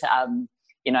were just,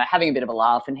 having a bit of a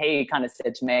laugh. And he kind of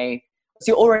said to me,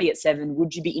 so you're already at 7,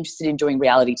 would you be interested in doing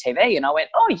reality TV? And I went,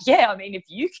 oh, yeah, I mean, if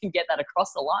you can get that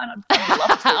across the line, I'd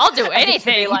love to. I'll do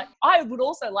anything. Like, I would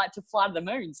also like to fly to the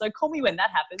moon, so call me when that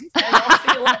happens and I'll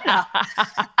see you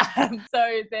later.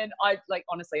 So then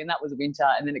honestly, and that was winter,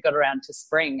 and then it got around to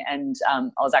spring, and I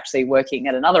was actually working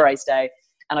at another race day,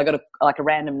 and I got a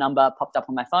random number popped up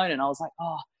on my phone, and I was like,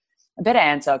 oh, I better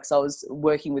answer, because I was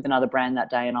working with another brand that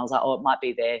day, and I was like, oh, it might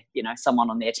be their, someone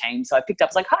on their team. So I picked up,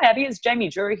 I was like, hi, Abby, it's Jamie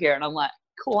Drury here. And I'm like,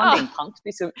 cool, I'm being punked.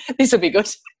 This will be good.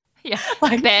 Yeah.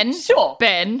 Like, Ben. Sure.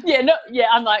 Ben. Yeah, no, yeah.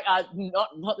 I'm like,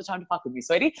 not the time to fuck with me,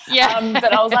 sweetie. Yeah.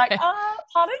 But I was like,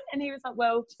 pardon? And he was like,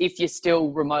 well, if you're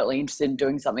still remotely interested in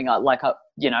doing something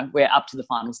we're up to the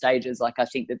final stages, like, I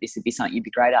think that this would be something you'd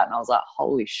be great at. And I was like,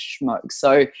 holy smoke.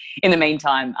 So in the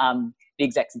meantime, the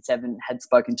execs at 7 had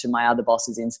spoken to my other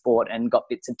bosses in sport and got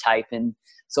bits of tape and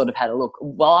sort of had a look.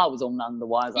 While I was all none the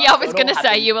wiser. Yeah, I was going to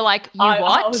say, you were like,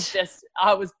 what?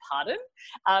 I was pardon.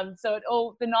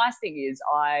 The nice thing is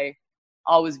I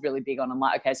was really big on, I'm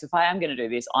like, okay, so if I am going to do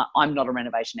this, I'm not a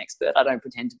renovation expert. I don't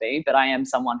pretend to be, but I am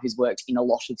someone who's worked in a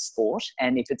lot of sport.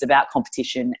 And if it's about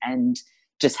competition and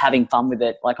just having fun with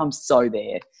it, like, I'm so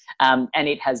there. And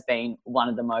it has been one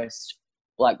of the most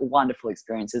wonderful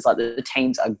experiences. Like, the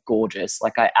teams are gorgeous.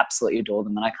 Like, I absolutely adore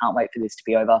them, and I can't wait for this to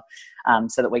be over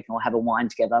so that we can all have a wine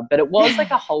together. But it was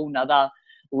like a whole nother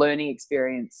learning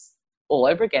experience all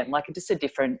over again. Like, it's just a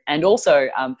different, and also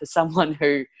for someone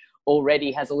who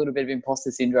already has a little bit of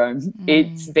imposter syndrome,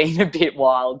 it's been a bit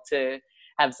wild to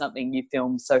have something you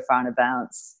filmed so far in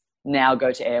advance now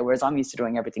go to air, whereas I'm used to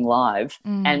doing everything live.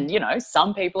 And,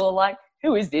 some people are like,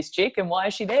 who is this chick and why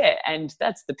is she there? And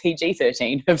that's the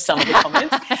PG-13 of some of the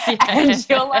comments. Yeah. And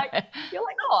you're like,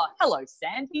 oh, hello,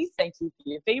 Sandy. Thank you for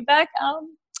your feedback.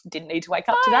 Didn't need to wake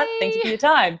up to that. Thank you for your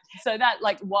time. So that,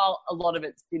 while a lot of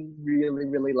it's been really,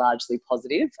 really largely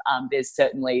positive, there's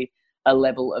certainly a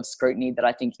level of scrutiny that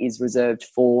I think is reserved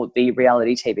for the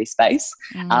reality TV space.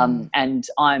 And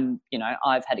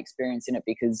I've had experience in it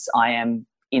because I am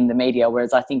in the media,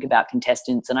 whereas I think about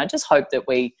contestants, and I just hope that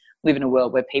we live in a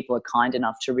world where people are kind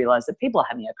enough to realise that people are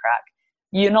having a crack.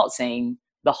 You're not seeing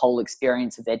the whole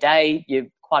experience of their day. You're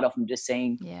quite often just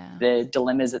seeing the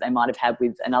dilemmas that they might have had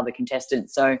with another contestant.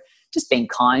 So just being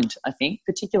kind, I think,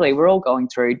 particularly, we're all going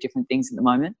through different things at the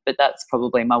moment, but that's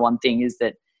probably my one thing, is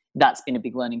that's been a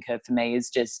big learning curve for me, is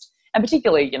just, and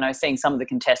particularly, seeing some of the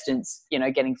contestants,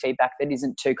 getting feedback that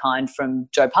isn't too kind from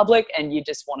Joe Public, and you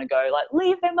just want to go like,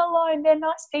 leave them alone. They're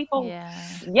nice people.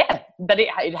 Yeah. But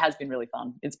it has been really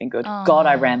fun. It's been good. Oh. God,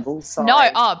 I ramble. Sorry.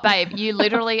 No, babe, you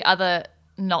literally are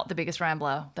not the biggest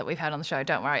rambler that we've had on the show.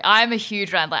 Don't worry. I'm a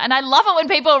huge rambler, and I love it when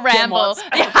people ramble.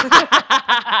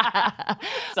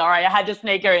 Sorry, I had to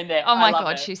sneak her in there. Oh my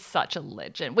God, she's such a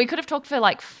legend. We could have talked for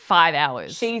 5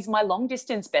 hours. She's my long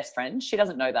distance best friend. She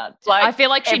doesn't know that. I feel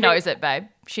like she knows it, babe.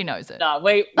 She knows it. No,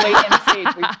 we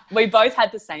MC'd. we both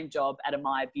had the same job at a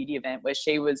My Beauty event, where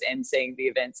she was MCing the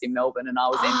events in Melbourne and I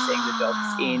was MCing the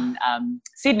jobs in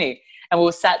Sydney. And we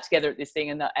were sat together at this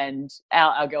thing, and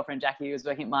our girlfriend Jackie, who was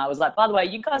working at Maya, was like, by the way,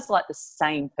 you guys are like the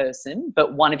same person,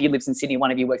 but one of you lives in Sydney,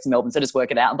 one of you works in Melbourne, so just work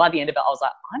it out. And by the end of it, I was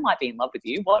like, I might be in love with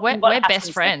you. We're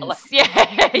best friends. Like,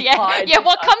 yeah.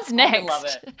 What comes next? Love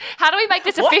it. How do we make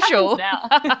this official?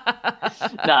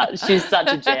 No, she's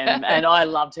such a gem, and I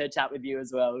loved her chat with you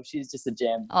as well. She's just a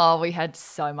gem. Oh, we had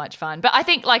so much fun. But I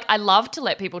think, I love to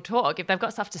let people talk if they've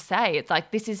got stuff to say. It's like,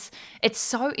 it's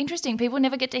so interesting. People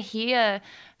never get to hear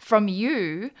from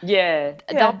you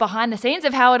the behind the scenes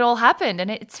of how it all happened, and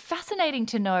it's fascinating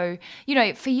to know,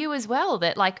 for you as well,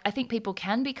 that I think people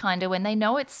can be kinder when they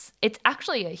know it's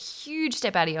actually a huge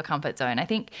step out of your comfort zone. I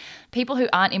think people who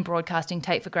aren't in broadcasting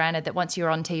take for granted that once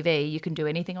you're on TV you can do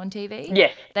anything on TV.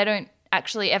 They don't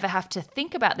actually ever have to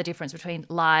think about the difference between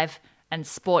live and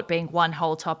sport being one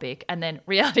whole topic, and then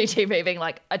reality TV being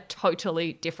a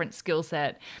totally different skill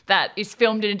set that is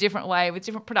filmed in a different way with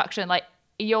different production.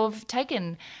 You've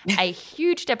taken a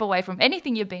huge step away from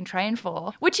anything you've been trained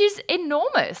for, which is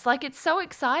enormous. It's so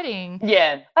exciting.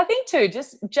 Yeah, I think too,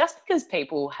 just because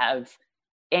people have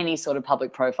any sort of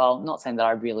public profile, not saying that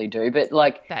I really do, but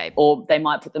Babe. or they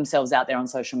might put themselves out there on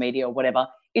social media or whatever,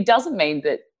 it doesn't mean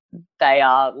that they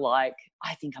are like,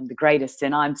 I think I'm the greatest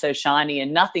and I'm so shiny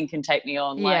and nothing can take me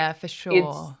on. Yeah, for sure.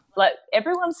 It's like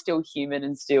everyone's still human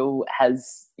and still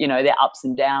has, you know, their ups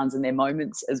and downs and their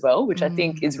moments as well, which I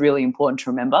think is really important to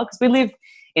remember, because we live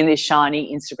in this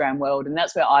shiny Instagram world, and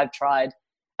that's where I've tried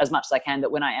as much as I can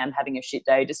that when I am having a shit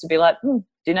day, just to be like,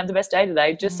 didn't have the best day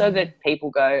today, just so that people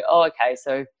go, oh, okay,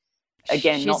 so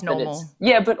again, she's not normal. that it's,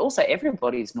 yeah, but also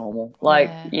everybody's normal. Like,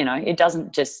 you know, it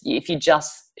doesn't just, if you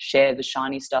just share the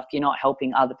shiny stuff, you're not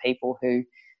helping other people who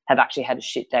have actually had a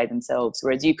shit day themselves.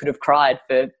 Whereas you could have cried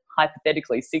for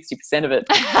hypothetically 60% of it,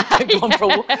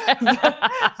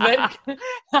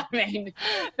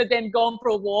 but then gone for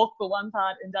a walk for one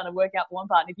part and done a workout for one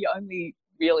part. And if you only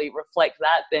really reflect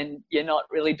that, then you're not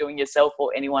really doing yourself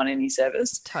or anyone any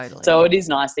service. Totally. So it is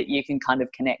nice that you can kind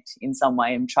of connect in some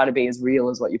way and try to be as real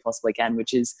as what you possibly can,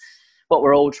 which is what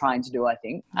we're all trying to do, I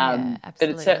think. Yeah,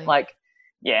 absolutely. But it's like,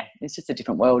 yeah, it's just a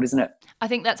different world, isn't it? I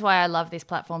think that's why I love this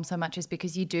platform so much, is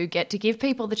because you do get to give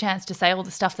people the chance to say all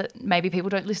the stuff that maybe people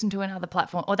don't listen to in other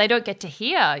platforms, or they don't get to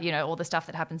hear, you know, all the stuff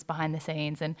that happens behind the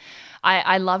scenes. And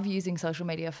I love using social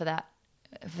media for that,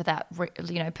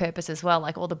 you know, purpose as well,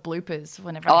 like all the bloopers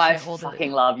whenever I share all the...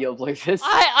 fucking love your bloopers.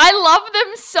 I love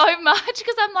them so much,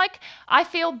 because I'm like, I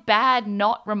feel bad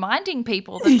not reminding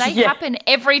people that they happen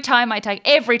every time I take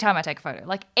a photo,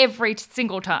 like every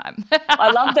single time.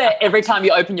 I love that every time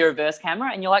you open your reverse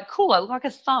camera and you're like, cool, I look like a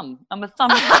thumb. I'm a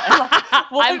thumb. Like,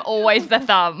 I'm always the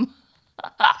thumb.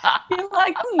 You're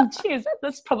like, cheers,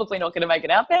 that's probably not going to make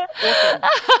it out there. Awesome.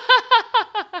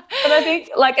 But I think,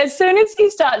 like, as soon as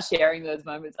you start sharing those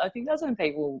moments, I think that's when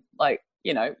people, like,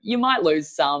 you know, you might lose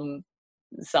some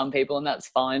people, and that's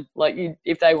fine. Like,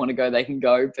 if they want to go, they can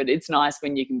go. But it's nice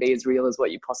when you can be as real as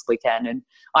what you possibly can. And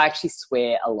I actually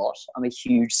swear a lot. I'm a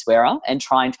huge swearer, and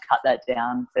trying to cut that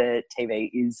down for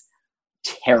TV is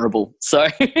terrible. So,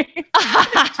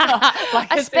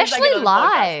 like, especially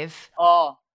live.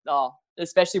 Oh,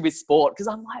 especially with sport, because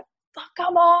I'm like, fuck,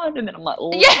 come on, and then I'm like,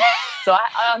 oh. Yeah. So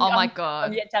my God.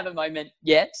 I'm yet to have a moment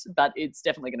yet, but it's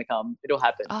definitely going to come. It'll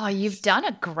happen. Oh, you've done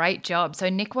a great job. So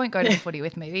Nick won't go to the footy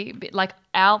with me. Like,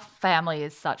 our family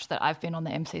is such that I've been on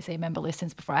the MCC member list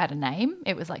since before I had a name.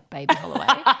 It was like Baby Holloway.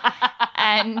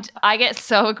 And I get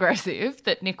so aggressive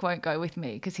that Nick won't go with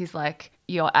me, because he's like,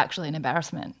 you're actually an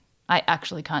embarrassment. I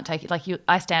actually can't take it. Like,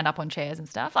 I stand up on chairs and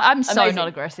stuff. I'm so not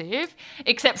aggressive,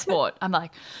 except sport. I'm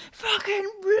like,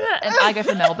 fucking, and I go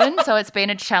for Melbourne. So it's been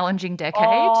a challenging decade.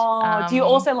 Oh, do you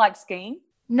also like skiing?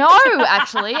 No,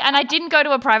 actually. And I didn't go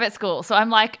to a private school. So I'm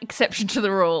like exception to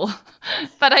the rule.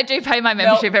 But I do pay my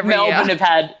membership every year.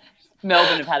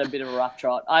 Melbourne have had a bit of a rough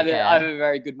trot. I have a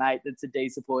very good mate that's a D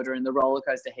supporter, and the roller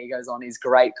coaster he goes on is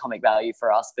great comic value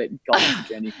for us, but God, it's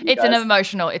a journey for you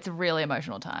guys. It's a really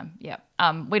emotional time. Yeah.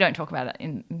 We don't talk about it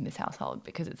in this household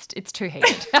because it's too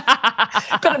heated.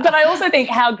 but I also think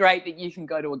how great that you can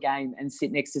go to a game and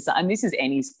sit next to someone, and this is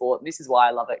any sport, and this is why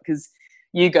I love it, because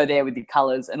you go there with your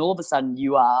colours and all of a sudden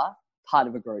you are part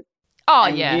of a group. Oh,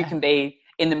 and yeah. You can be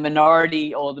in the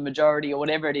minority or the majority or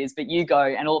whatever it is, but you go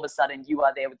and all of a sudden you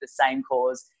are there with the same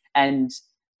cause. And,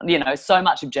 you know, so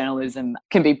much of journalism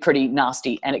can be pretty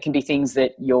nasty, and it can be things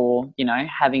that you're, you know,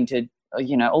 having to,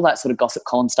 you know, all that sort of gossip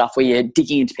column stuff where you're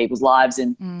digging into people's lives,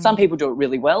 and some people do it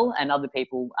really well, and other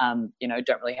people, you know,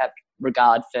 don't really have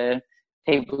regard for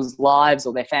people's lives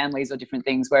or their families or different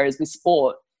things. Whereas with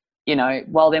sport, you know,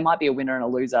 while there might be a winner and a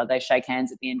loser, they shake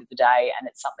hands at the end of the day, and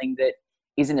it's something that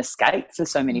is an escape for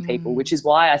so many people, which is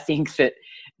why I think that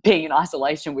being in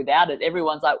isolation without it,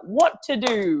 everyone's like, what to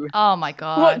do? Oh, my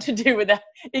God. What to do with that?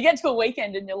 You get to a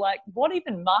weekend and you're like, what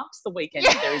even marks the weekend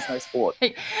if there is no sport?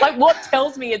 Like, what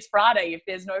tells me it's Friday if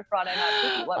there's no Friday night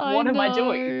football? Like, what am I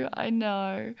doing? I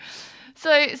know.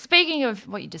 So speaking of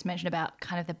what you just mentioned about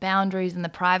kind of the boundaries and the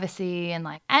privacy and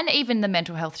even the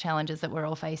mental health challenges that we're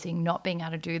all facing, not being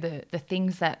able to do the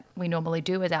things that we normally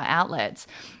do as our outlets,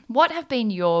 what have been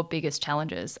your biggest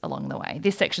challenges along the way?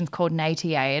 This section's called an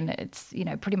ATA, and it's, you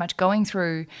know, pretty much going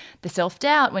through the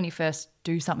self-doubt when you first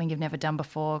do something you've never done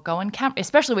before, go on camera,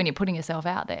 especially when you're putting yourself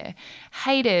out there,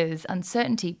 haters,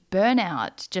 uncertainty,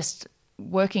 burnout, just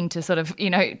working to sort of,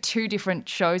 you know, two different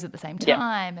shows at the same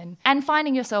time, and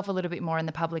finding yourself a little bit more in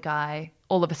the public eye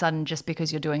all of a sudden just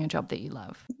because you're doing a job that you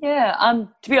love. Yeah,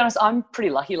 to be honest, I'm pretty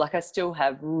lucky. Like, I still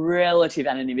have relative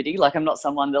anonymity. Like, I'm not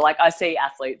someone that, like, I see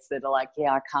athletes that are like,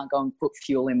 yeah, I can't go and put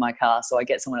fuel in my car, so I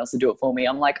get someone else to do it for me.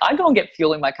 I'm like, I go and get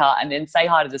fuel in my car and then say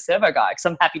hi to the servo guy because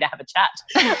I'm happy to have a chat.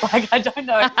 Like, I don't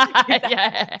know.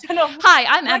 Hi,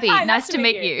 I'm Abby. Hi, nice to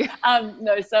meet you. I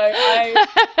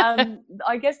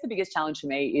guess the biggest challenge for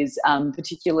me is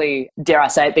particularly, dare I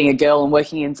say it, being a girl and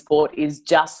working in sport, is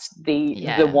just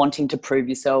the wanting to prove prove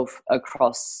yourself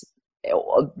across,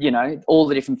 you know, all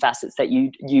the different facets that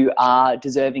you are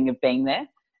deserving of being there.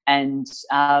 And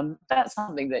that's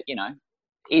something that, you know,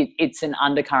 it's an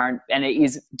undercurrent, and it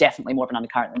is definitely more of an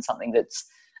undercurrent than something that's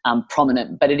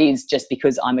prominent. But it is just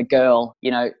because I'm a girl,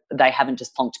 you know, they haven't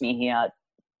just plonked me here.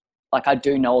 Like, I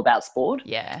do know about sport.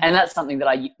 Yeah. And that's something that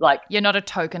I like. You're not a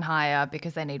token hire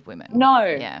because they need women. No.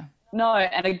 Yeah. No.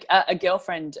 And a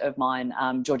girlfriend of mine,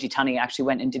 Georgie Tunney, actually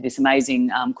went and did this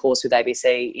amazing course with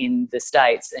ABC in the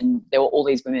States. And there were all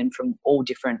these women from all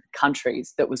different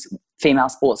countries that was female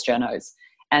sports journos.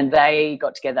 And they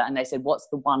got together and they said, what's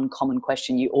the one common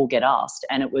question you all get asked?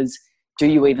 And it was, do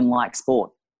you even like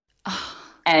sport?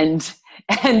 And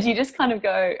you just kind of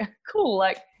go, cool.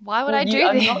 Like, why would I do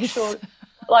this? I'm not sure.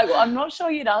 Like, I'm not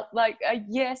sure you'd like,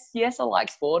 yes, I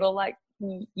like sport, or like,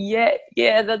 yeah,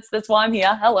 that's why I'm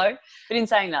here. Hello. But in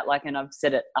saying that, like, and I've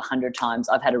said it 100 times,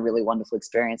 I've had a really wonderful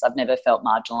experience. I've never felt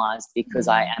marginalised because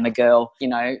I am a girl. You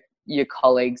know, your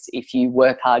colleagues, if you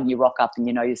work hard and you rock up and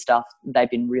you know your stuff, they've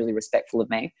been really respectful of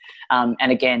me.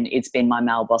 And again, it's been my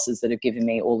male bosses that have given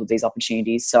me all of these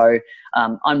opportunities. So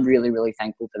I'm really, really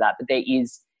thankful for that. But there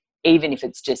is, even if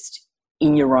it's just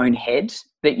in your own head,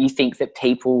 that you think that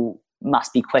people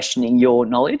must be questioning your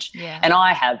knowledge. Yeah. And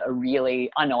I have a really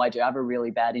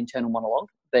bad internal monologue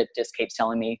that just keeps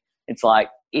telling me, it's like,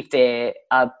 if there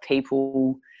are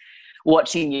people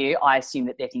watching you, I assume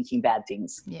that they're thinking bad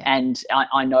things. Yeah. And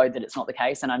I know that it's not the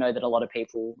case. And I know that a lot of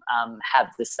people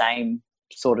have the same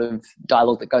sort of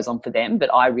dialogue that goes on for them,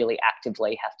 but I really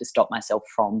actively have to stop myself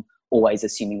from always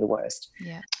assuming the worst.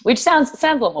 Yeah. Which sounds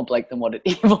a lot more bleak than what it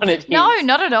is. No,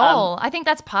 not at all. I think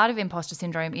that's part of imposter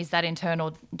syndrome, is that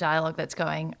internal dialogue that's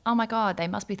going, oh my God, they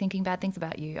must be thinking bad things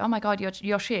about you. Oh my God,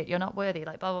 you're shit. You're not worthy.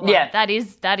 Like, blah, blah, blah. Yeah. That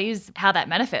is how that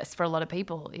manifests for a lot of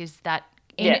people, is that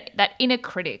that inner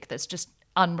critic that's just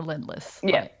unrelentless.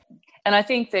 Yeah. Like, and I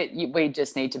think that we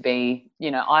just need to be,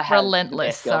 you know, I have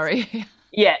relentless, sorry.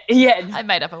 Yeah. I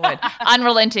made up a word.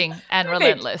 Unrelenting and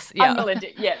relentless. Yeah.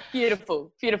 Unrelenting. Yeah.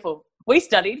 Beautiful. We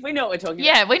studied. We know what we're talking about.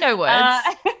 Yeah, we know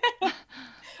words.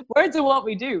 Words are what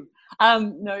we do.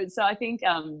 No, so I think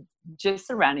just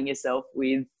surrounding yourself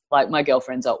with, like, my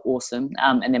girlfriends are awesome,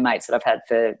 and they're mates that I've had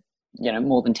for, you know,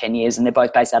 more than 10 years, and they're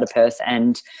both based out of Perth.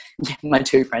 And my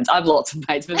two friends, I have lots of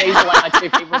mates, but these are like my two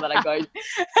people that I go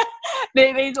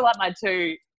these are like my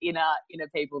two inner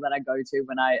people that I go to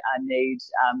when I need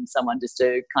someone just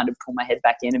to kind of pull my head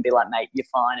back in and be like, mate, you're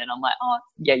fine. And I'm like, oh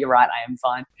yeah, you're right, I am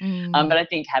fine. But I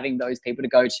think having those people to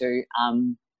go to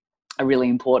are really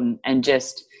important, and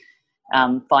just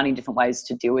finding different ways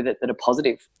to deal with it that are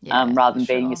positive, rather than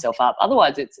beating yourself up.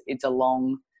 Otherwise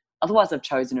Otherwise, I've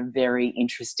chosen a very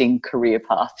interesting career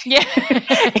path. Yeah.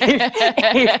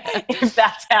 if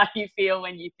that's how you feel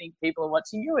when you think people are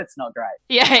watching you, it's not great.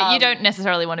 Yeah, you don't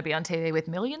necessarily want to be on TV with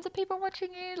millions of people watching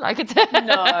you. Like, it's no.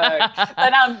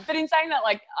 But in saying that,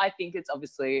 like, I think it's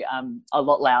obviously a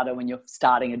lot louder when you're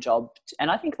starting a job. And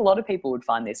I think a lot of people would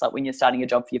find this, like, when you're starting a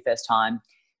job for your first time,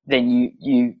 then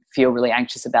you feel really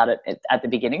anxious about it at the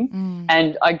beginning.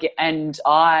 And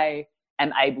I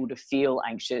am able to feel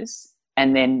anxious.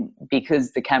 And then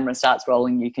because the camera starts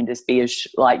rolling, you can just be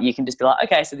like,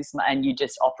 okay, so this, and you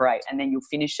just operate, and then you'll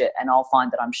finish it, and I'll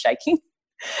find that I'm shaking.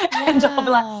 And I'll be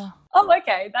like, oh,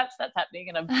 okay, that's happening.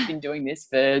 And I've been doing this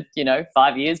for,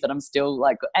 5 years, but I'm still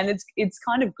like, and it's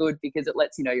kind of good because it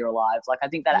lets you know you're alive. Like, I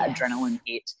think that adrenaline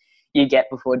hit you get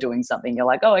before doing something, you're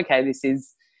like, oh, okay, this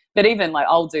is, but even like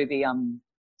I'll do the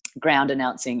ground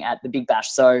announcing at the Big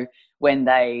Bash. So when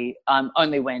they,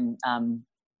 only when,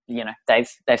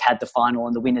 they've had the final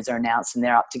and the winners are announced and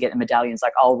they're up to get the medallions,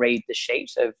 like I'll read the sheet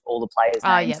of all the players'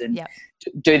 names and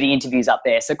do the interviews up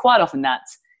there. So quite often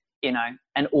that's,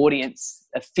 an audience,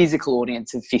 a physical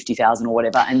audience of 50,000 or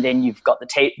whatever, and then you've got the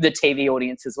TV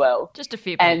audience as well. Just a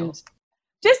few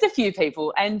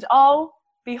people. And I'll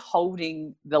be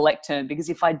holding the lectern because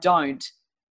if I don't,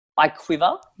 I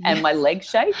quiver and my leg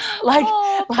shakes. Like,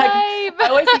 I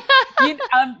always think,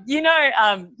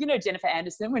 Jennifer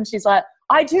Anderson when she's like,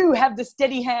 I do have the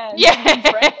steady hand.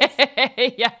 Yeah.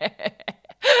 Yeah.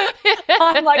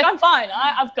 I'm like, I'm fine.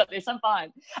 I've got this. I'm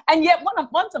fine. And yet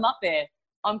once I'm up there,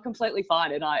 I'm completely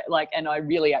fine. And I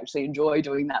really actually enjoy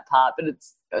doing that part. But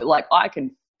it's like I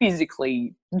can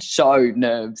physically show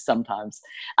nerves sometimes.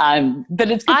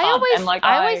 But it's good fun.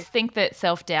 I always think that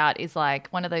self-doubt is like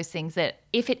one of those things that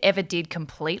if it ever did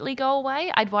completely go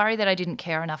away, I'd worry that I didn't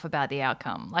care enough about the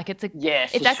outcome. Like it's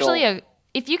actually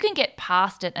if you can get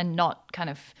past it and not kind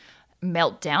of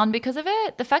melt down because of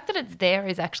it, the fact that it's there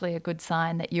is actually a good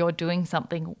sign that you're doing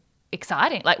something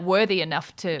exciting, like worthy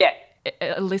enough to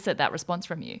elicit that response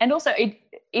from you. And also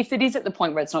if it is at the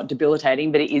point where it's not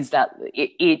debilitating, but it is that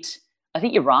I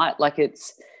think you're right. Like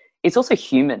it's also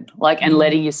human, like, and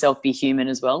letting yourself be human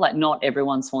as well. Like not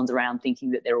everyone swans around thinking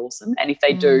that they're awesome. And if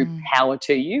they do, power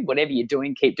to you, whatever you're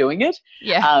doing, keep doing it.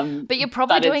 Yeah. But you're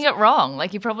probably doing it wrong.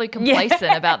 Like you're probably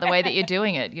complacent about the way that you're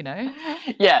doing it, you know?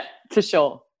 Yeah, for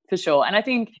sure. For sure. And I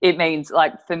think it means,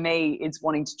 like, for me, it's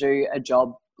wanting to do a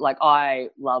job. Like I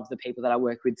love the people that I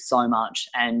work with so much.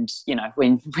 And, you know,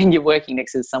 when you're working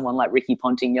next to someone like Ricky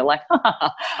Ponting, you're like,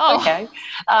 okay.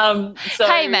 So,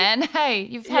 hey, man. Hey,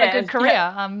 you've had a good career.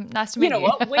 Yeah. Nice to meet you. You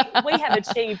know what? We have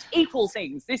achieved equal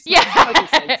things. This makes total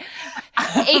sense.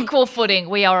 Equal footing.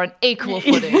 We are on equal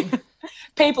footing.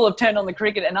 People have turned on the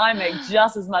cricket and I make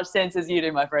just as much sense as you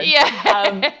do, my friend.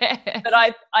 Yeah. But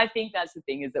I think that's the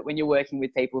thing, is that when you're working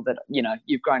with people that, you know,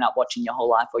 you've grown up watching your whole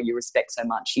life or you respect so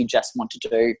much, you just want to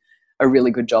do a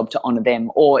really good job to honour them,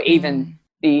 or even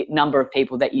the number of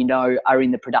people that you know are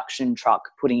in the production truck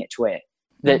putting it to air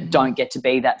that don't get to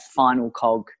be that final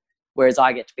cog, whereas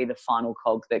I get to be the final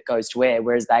cog that goes to air,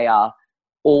 whereas they are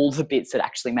all the bits that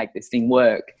actually make this thing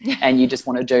work. And you just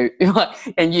want to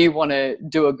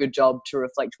do a good job to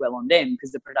reflect well on them,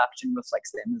 because the production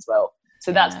reflects them as well.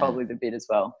 So that's probably the bit as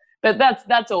well. But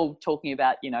that's all talking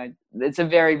about, you know, it's a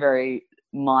very, very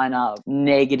minor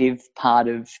negative part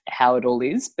of how it all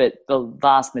is, but the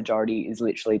vast majority is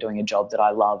literally doing a job that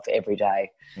I love every day.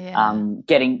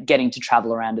 Getting to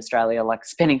travel around Australia, like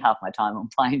spending half my time on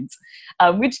planes,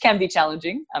 which can be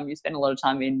challenging. You spend a lot of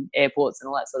time in airports and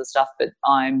all that sort of stuff, but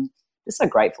I'm just so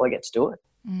grateful I get to do it.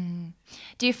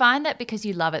 Do you find that because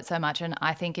you love it so much, and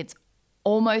I think it's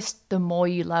almost the more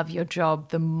you love your job,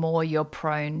 the more you're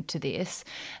prone to this,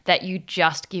 that you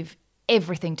just give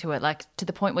everything to it, like to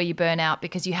the point where you burn out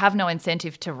because you have no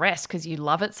incentive to rest because you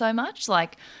love it so much?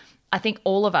 Like I think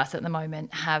all of us at the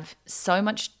moment have so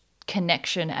much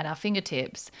connection at our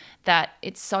fingertips that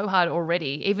it's so hard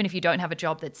already, even if you don't have a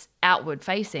job that's outward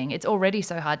facing, it's already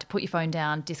so hard to put your phone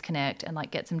down, disconnect and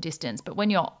like get some distance. But when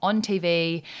you're on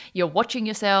TV, you're watching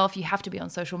yourself, you have to be on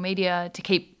social media to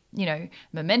keep, you know,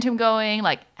 momentum going.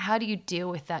 Like how do you deal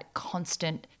with that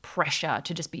constant pressure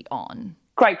to just be on?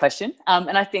 Great question.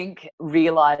 And I think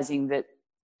realising that,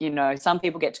 you know, some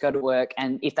people get to go to work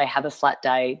and if they have a flat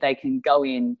day, they can go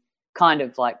in, kind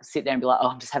of like sit there and be like, oh,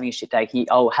 I'm just having a shit day.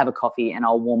 I'll have a coffee and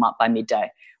I'll warm up by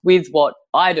midday. With what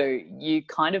I do, you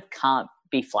kind of can't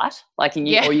be flat, like,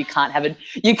 or you can't have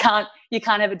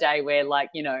a day where, like,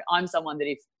 you know, I'm someone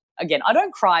that again, I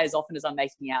don't cry as often as I'm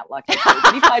making out like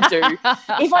I do,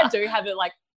 but if I do have it,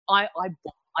 like I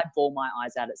bawl my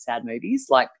eyes out at sad movies,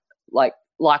 like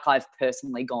I've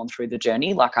personally gone through the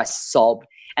journey, like I sob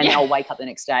and then I'll wake up the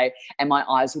next day and my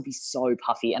eyes will be so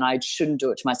puffy, and I shouldn't do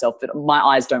it to myself, but my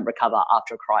eyes don't recover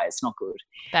after a cry. It's not good.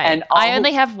 Babe, and I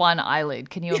only have one eyelid.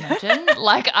 Can you imagine?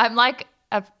 Like I'm like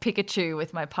a Pikachu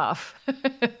with my puff.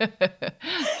 The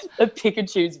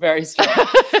Pikachu's very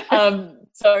strong.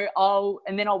 So I'll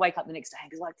wake up the next day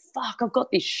and be like, fuck, I've got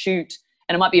this shoot,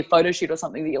 and it might be a photo shoot or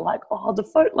something that you're like, oh,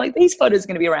 like these photos are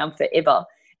going to be around forever.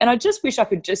 And I just wish I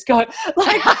could just go, like,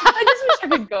 I just wish I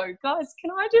could go, guys, can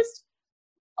I just,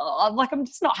 I'm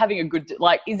just not having a good,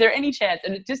 like, is there any chance?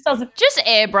 And it just doesn't. Just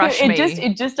airbrush me.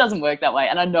 It just doesn't work that way.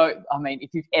 And I know, I mean, if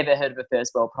you've ever heard of a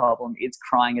first world problem, it's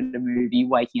crying at a movie,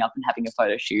 waking up and having a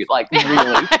photo shoot. Like,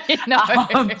 really. No.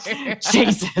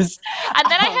 Jesus. And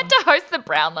then I had to host the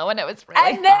Brownlow and it was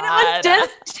really And then hard. It was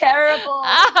just terrible.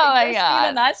 Oh, my God.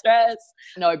 In a nice dress.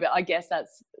 No, but I guess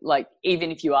that's, like, even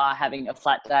if you are having a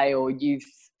flat day or you've,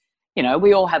 you know,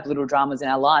 we all have little dramas in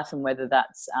our life, and whether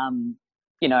that's,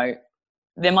 you know,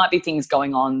 there might be things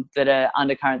going on that are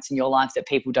undercurrents in your life that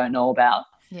people don't know about,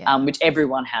 which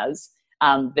everyone has,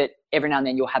 that every now and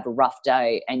then you'll have a rough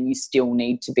day and you still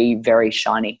need to be very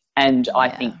shiny. And I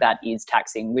think that is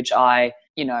taxing, which I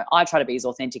try to be as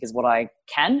authentic as what I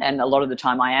can. And a lot of the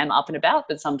time I am up and about,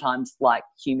 but sometimes, like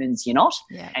humans, you're not,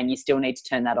 and you still need to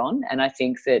turn that on. And I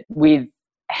think that with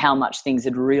how much things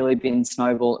had really been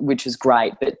snowball, which was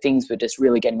great, but things were just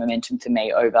really getting momentum for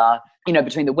me over, you know,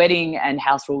 between the wedding and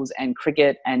house rules and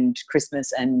cricket and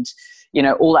Christmas and, you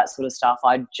know, all that sort of stuff.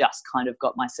 I just kind of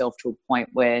got myself to a point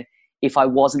where if I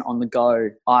wasn't on the go,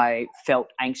 I felt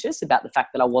anxious about the fact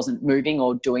that I wasn't moving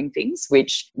or doing things,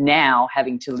 which now,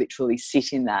 having to literally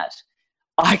sit in that,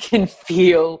 I can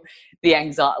feel the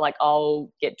anxiety. Like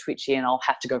I'll get twitchy and I'll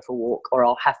have to go for a walk, or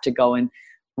I'll have to go and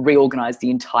reorganize the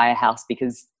entire house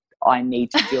because I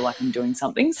need to feel like I'm doing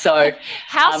something. So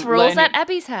house rules at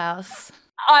Abby's house.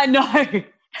 I know.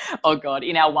 Oh God,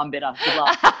 in our one better. Good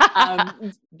luck.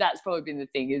 That's probably been the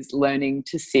thing, is learning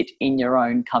to sit in your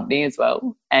own company as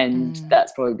well. And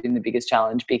that's probably been the biggest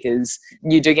challenge, because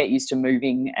you do get used to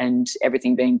moving and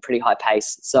everything being pretty high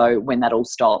pace. So when that all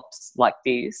stops like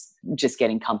this, just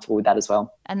getting comfortable with that as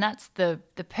well. And that's the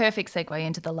perfect segue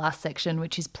into the last section,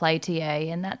 which is play TA.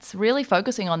 And that's really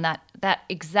focusing on that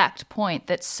exact point,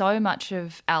 that so much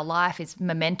of our life is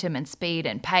momentum and speed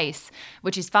and pace,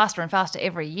 which is faster and faster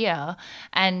every year.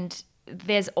 And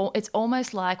it's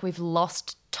almost like we've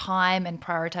lost time and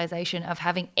prioritization of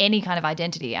having any kind of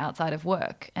identity outside of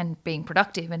work and being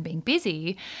productive and being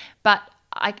busy. But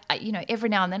I every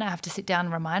now and then I have to sit down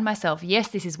and remind myself, yes,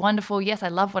 this is wonderful. Yes, I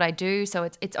love what I do. So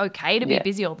it's okay to be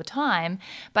busy all the time,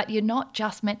 but you're not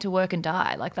just meant to work and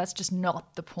die. Like, that's just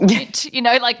not the point.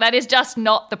 That is just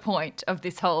not the point of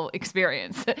this whole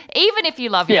experience. Even if you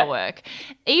love your work,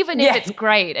 even if it's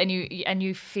great and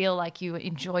you feel like you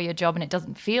enjoy your job and it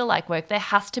doesn't feel like work, there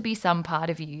has to be some part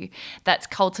of you that's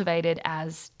cultivated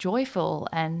as joyful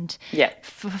and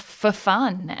for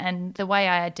fun. And the way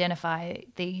I identify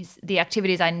the activities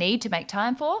I need to make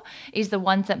time for is the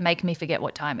ones that make me forget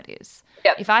what time it is.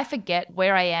 Yep. If I forget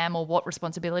where I am or what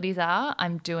responsibilities are,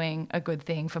 I'm doing a good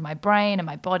thing for my brain and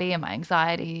my body and my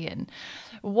anxiety. And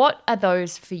what are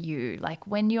those for you? Like,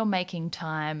 when you're making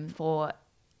time for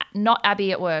not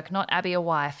Abby at work, not Abby a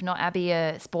wife, not Abby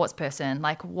a sports person,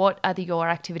 like, what are your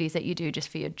activities that you do just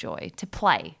for your joy, to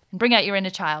play and bring out your inner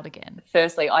child again?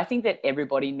 Firstly, I think that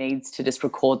everybody needs to just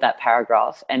record that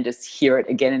paragraph and just hear it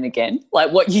again and again,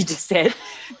 like what you just said,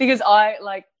 because I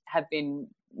have been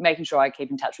making sure I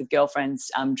keep in touch with girlfriends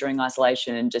during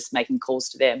isolation and just making calls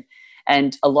to them.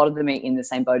 And a lot of them are in the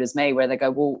same boat as me, where they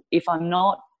go, well, if I'm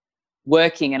not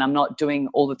working and I'm not doing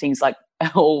all the things, like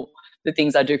all the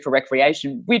things I do for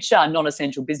recreation, which are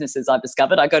non-essential businesses, I've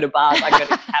discovered. I go to bars, I go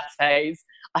to cafes,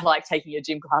 I like taking a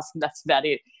gym class, and that's about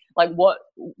it. Like,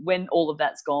 when all of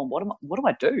that's gone, what do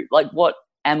I do? Like, what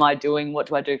am I doing? What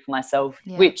do I do for myself?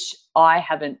 Yeah. Which I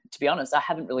haven't, to be honest, I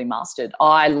haven't really mastered.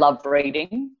 I love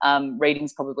reading.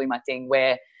 Reading's probably my thing,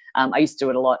 where I used to do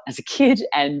it a lot as a kid,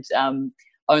 and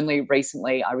only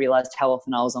recently I realised how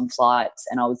often I was on flights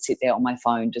and I would sit there on my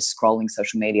phone just scrolling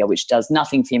social media, which does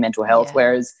nothing for your mental health,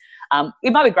 whereas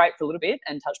it might be great for a little bit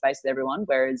and touch base with everyone,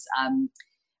 whereas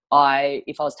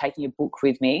if I was taking a book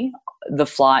with me, the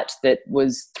flight that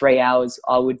was 3 hours,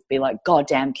 I would be like, God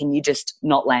damn, can you just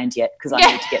not land yet? Because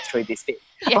I need to get through this bit.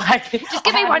 Yeah. Just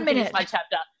give me 1 minute. My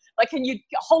chapter. Like, can you,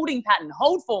 holding pattern,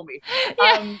 hold for me.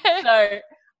 So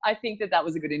I think that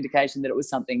was a good indication that it was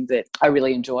something that I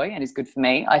really enjoy and is good for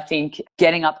me. I think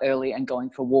getting up early and going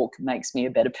for a walk makes me a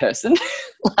better person.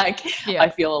 I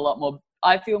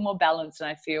feel more balanced, and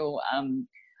I feel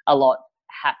a lot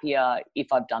happier if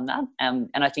I've done that. And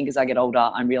I think as I get older,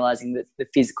 I'm realizing that the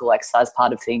physical exercise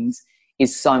part of things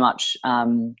is so much,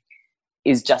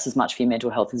 is just as much for your mental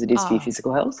health as it is for your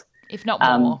physical health. If not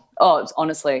more. It's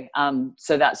honestly.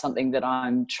 So that's something that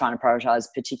I'm trying to prioritize,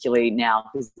 particularly now,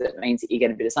 because it means that you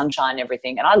get a bit of sunshine and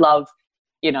everything. And I love,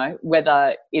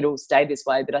 whether it'll stay this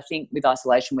way, but I think with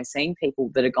isolation, we're seeing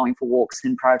people that are going for walks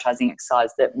and prioritizing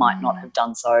exercise that might not have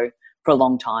done so for a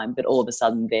long time, but all of a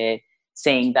sudden they're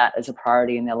seeing that as a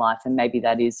priority in their life. And maybe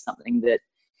that is something that,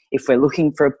 if we're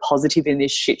looking for a positive in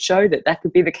this shit show, that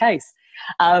could be the case.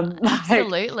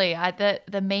 Absolutely.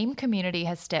 The meme community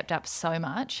has stepped up so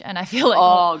much, and I feel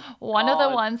like one of the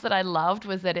ones that I loved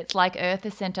was that it's like Earth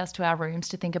has sent us to our rooms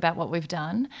to think about what we've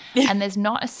done, and there's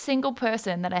not a single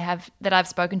person that I've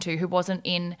spoken to who wasn't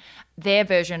in their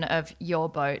version of your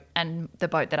boat and the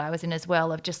boat that I was in as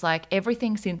well, of just like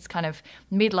everything since kind of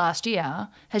mid last year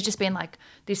has just been like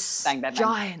this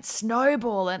giant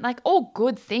snowball, and like all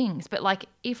good things, but like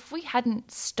if we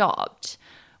hadn't stopped,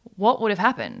 what would have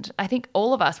happened? I think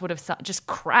all of us would have just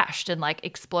crashed and like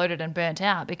exploded and burnt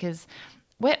out, because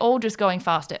we're all just going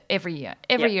faster every year.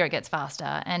 Every year it gets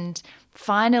faster. And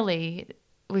finally,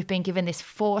 we've been given this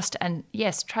forced, and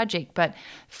yes, tragic, but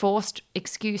forced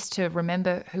excuse to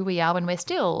remember who we are when we're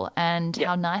still, and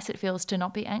how nice it feels to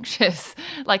not be anxious.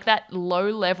 Like that low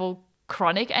level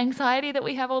chronic anxiety that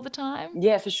we have all the time.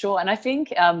 Yeah, for sure. And I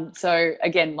think, so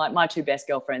again, like my two best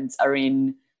girlfriends are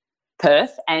in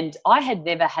Perth, and I had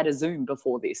never had a Zoom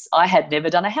before this. I had never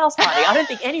done a house party. I don't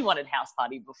think anyone had house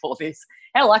partied before this.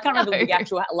 Hell, I can't remember the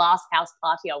actual last house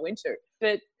party I went to.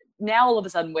 But now all of a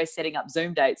sudden we're setting up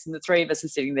Zoom dates, and the three of us are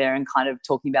sitting there and kind of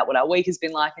talking about what our week has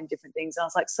been like and different things. And I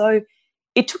was like, so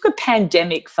it took a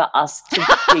pandemic for us to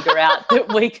figure out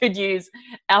that we could use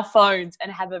our phones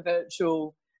and have a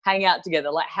virtual hangout together.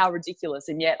 Like, how ridiculous.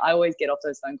 And yet I always get off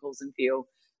those phone calls and feel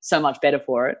so much better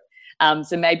for it.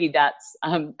 So maybe that's,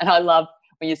 and I love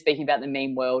when you're speaking about the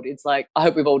meme world, it's like, I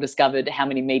hope we've all discovered how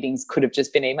many meetings could have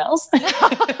just been emails.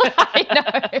 I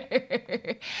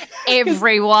know.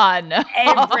 everyone.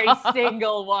 Every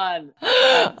single one.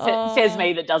 Says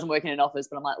me that doesn't work in an office,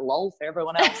 but I'm like, lol for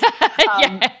everyone else.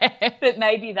 But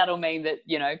maybe that'll mean that,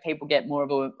 people get more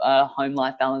of a home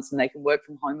life balance and they can work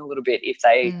from home a little bit if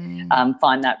they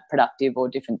find that productive or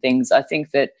different things. I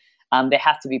think that there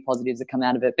have to be positives that come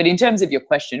out of it. But in terms of your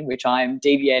question, which I'm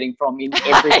deviating from in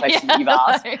every question you've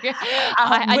asked.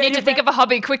 I need to think of a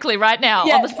hobby quickly right now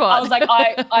on the spot. I was like,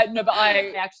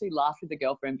 I actually laughed with the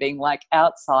girlfriend being like,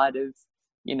 outside of,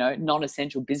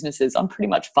 non-essential businesses, I'm pretty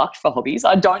much fucked for hobbies.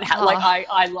 I don't have,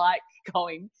 I like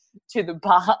going to the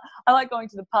bar. I like going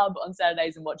to the pub on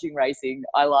Saturdays and watching racing.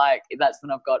 That's when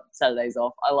I've got Saturdays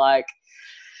off. I like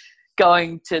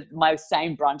going to my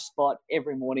same brunch spot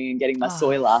every morning and getting my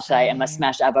soy latte and my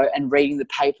smashed avo and reading the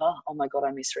paper. Oh my God,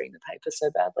 I miss reading the paper so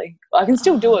badly. I can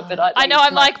still do it, but I know.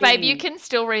 I'm like, babe, you can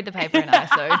still read the paper in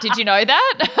ISO. Did you know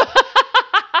that?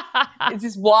 It's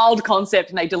this wild concept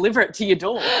and they deliver it to your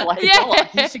door like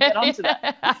 $1. You should get onto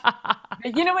that.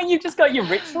 When you've just got your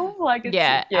ritual,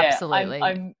 absolutely.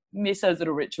 I miss those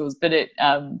little rituals, but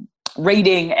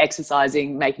reading,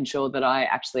 exercising, making sure that I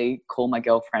actually call my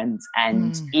girlfriends,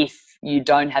 and if you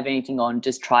don't have anything on,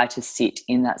 just try to sit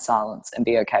in that silence and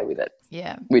be okay with it.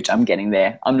 Yeah. Which I'm getting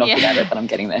there. I'm not good at it, but I'm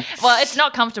getting there. Well, it's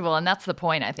not comfortable, and that's the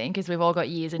point, I think, is we've all got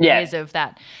years and years of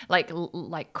that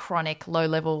like chronic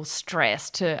low-level stress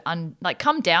to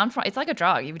come down from. It's like a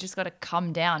drug. You've just got to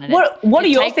come down. And what are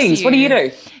your things? What do you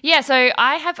do? Yeah, so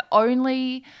I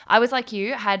was like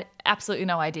you, had absolutely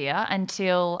no idea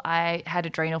until I had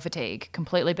adrenal fatigue,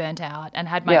 completely burnt out, and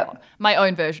had my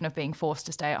own version of being forced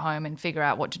to stay at home and figure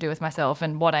out what to do with myself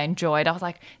and what I enjoyed. I was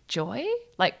like, joy?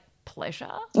 Like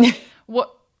pleasure?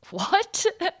 What?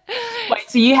 Wait,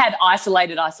 so you had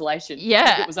isolation?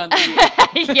 Yeah. It was only you.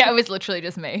 Yeah, it was literally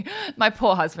just me. My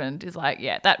poor husband is like,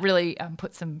 that really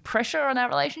put some pressure on our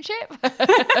relationship.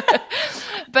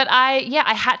 But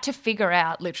I had to figure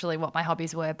out literally what my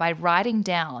hobbies were by writing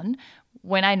down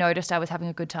when I noticed I was having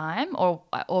a good time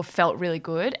or felt really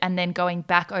good, and then going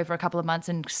back over a couple of months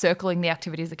and circling the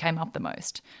activities that came up the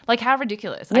most. Like, how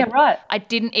ridiculous. Yeah, right. I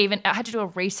had to do a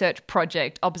research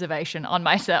project observation on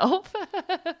myself.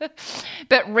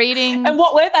 But reading. And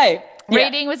what were they?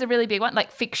 Reading was a really big one.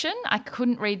 Like fiction, I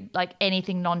couldn't read like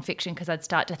anything non-fiction because I'd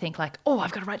start to think like,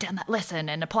 I've got to write down that lesson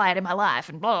and apply it in my life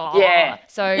and blah, blah, blah. Yeah.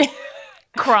 So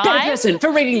crime. Good person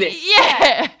for reading this.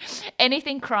 Yeah.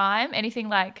 Anything crime, anything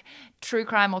like true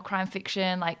crime or crime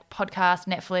fiction, like podcast,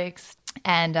 Netflix,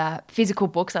 and physical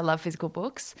books. I love physical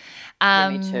books.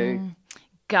 Me too.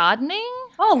 Gardening.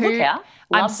 Oh, look out.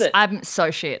 Loves it. I'm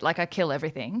so shit. Like I kill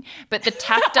everything. But the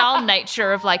tactile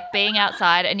nature of like being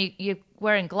outside and you're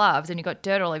wearing gloves and you've got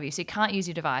dirt all over you, so you can't use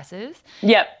your devices.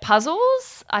 Yep.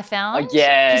 Puzzles, I found. Oh,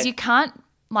 yeah. Because you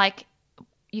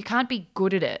can't be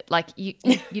good at it. Like you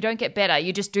don't get better.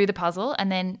 You just do the puzzle,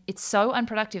 and then it's so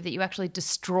unproductive that you actually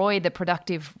destroy the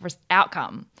productive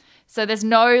outcome. So there's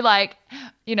no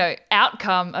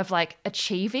outcome of like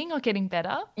achieving or getting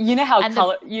better. You know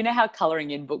how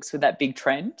colouring in books were that big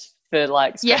trend for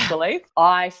like stress relief?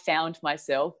 I found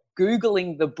myself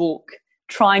Googling the book,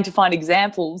 trying to find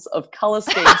examples of colour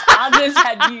schemes others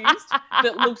had used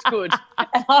that looked good.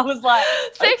 And I was like,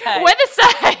 okay, we're the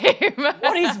same.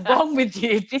 What is wrong with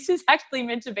you? This is actually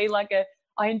meant to be like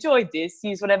I enjoyed this,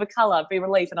 use whatever colour, be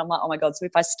relief. And I'm like, oh my God, so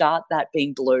if I start that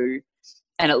being blue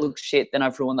and it looks shit, then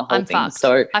I've ruined the whole thing. Fucked.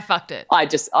 So I fucked it. I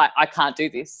can't do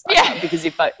this. Because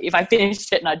if I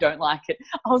finished it and I don't like it,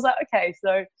 I was like, okay,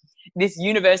 so this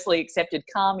universally accepted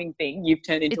calming thing you've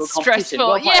turned into a competition.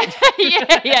 Stressful.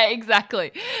 Yeah,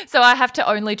 exactly. So I have to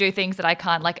only do things that I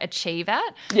can't like achieve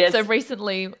at. Yes. So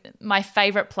recently my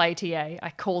favourite play TA,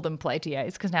 I call them play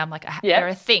TAs because now I'm like, they're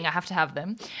a thing, I have to have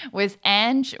them, was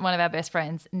Ange, one of our best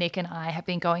friends, Nick and I have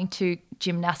been going to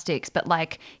gymnastics, but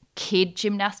like kid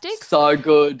gymnastics. So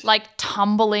good. Like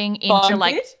tumbling into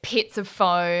like pits of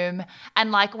foam,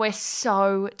 and like we're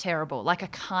so terrible. Like I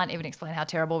can't even explain how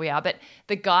terrible we are, but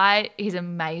the guy, he's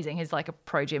amazing. He's like a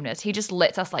pro gymnast. He just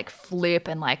lets us like flip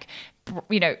and like,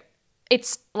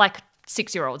 it's like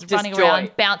 6-year-olds running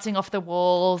around, bouncing off the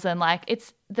walls, and like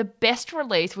it's the best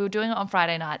release. We were doing it on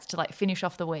Friday nights to like finish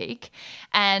off the week,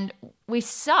 and we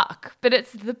suck, but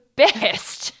it's the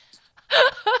best.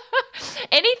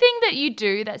 Anything that you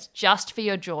do that's just for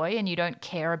your joy and you don't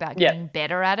care about getting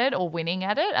better at it or winning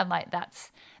at it, I'm like,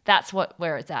 that's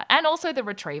where it's at. And also the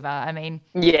retriever. I mean,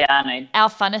 our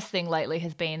funnest thing lately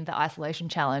has been the isolation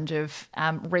challenge of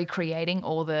recreating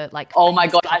all the like. Oh my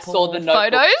God, I saw the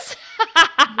notebook. Photos.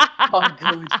 Oh,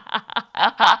 good.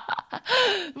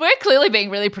 We're clearly being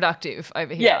really productive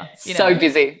over here. Yeah, so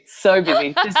busy,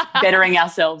 just bettering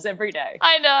ourselves every day.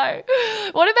 I know.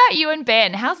 What about you and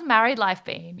Ben? How's married life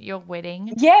been? Your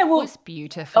wedding was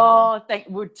beautiful. Oh,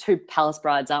 we're two palace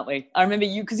brides, aren't we? I remember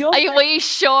you, because we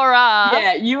sure are.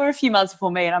 Yeah, you were a few months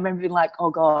before me, and I remember being like, oh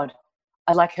God,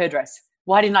 I like her dress.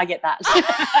 Why didn't I get that? I was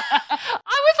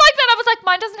like that. I was like,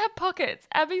 mine doesn't have pockets.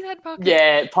 Abby's had pockets.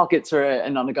 Yeah, pockets were a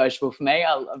non-negotiable for me.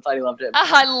 I bloody loved it.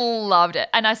 I loved it.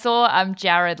 And I saw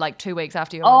Jared like 2 weeks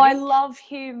after your wedding. wedding. I love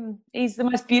him. He's the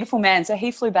most beautiful man. So he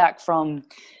flew back from,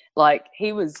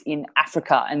 he was in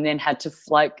Africa and then had to,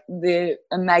 the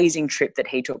amazing trip that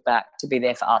he took back to be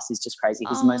there for us is just crazy.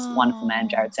 He's the most wonderful man,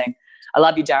 Jared Singh. I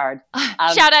love you, Jared.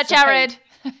 Shout out, Jared.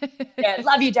 Yeah,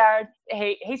 love you, Jared.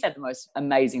 He's had the most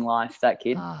amazing life, that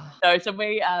kid. So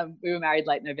we were married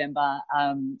late November,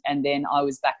 and then I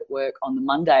was back at work on the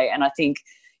Monday, and I think,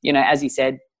 as you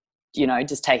said,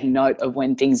 just taking note of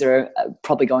when things are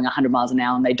probably going 100 miles an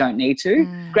hour and they don't need to.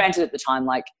 Granted, at the time,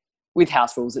 with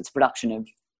house rules, it's production of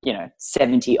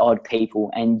 70 odd people,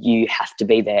 and you have to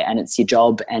be there, and it's your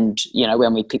job. And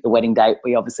when we picked the wedding date,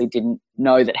 we obviously didn't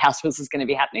know that house rules was going to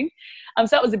be happening. So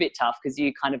that was a bit tough, because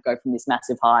you kind of go from this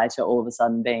massive high to all of a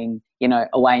sudden being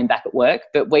away and back at work.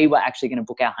 But we were actually going to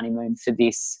book our honeymoon for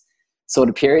this sort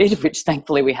of period, which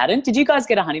thankfully we hadn't. Did you guys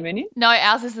get a honeymoon in? No,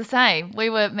 ours is the same. We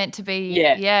were meant to be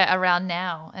around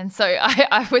now. And so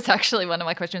I was actually, one of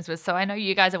my questions was, so I know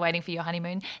you guys are waiting for your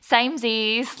honeymoon.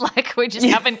 Samesies, we just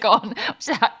haven't gone,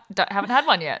 haven't had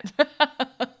one yet.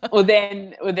 Well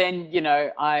then,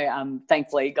 I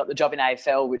thankfully got the job in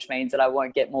AFL, which means that I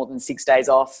won't get more than 6 days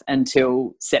off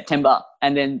until September.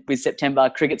 And then with September,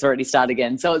 cricket's already started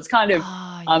again. So it's kind of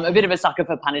a bit of a sucker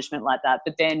for punishment like that.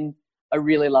 But then I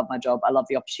really love my job. I love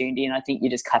the opportunity, and I think you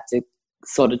just have to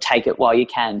sort of take it while you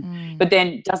can. But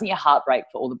then doesn't your heart break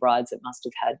for all the brides that must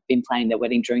have been planning their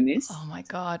wedding during this? Oh, my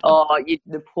God.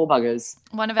 The poor buggers.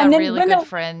 One of our really good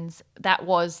friends,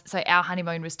 so our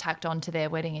honeymoon was tacked on to their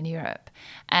wedding in Europe.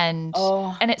 And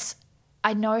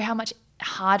I know how much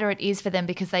harder it is for them,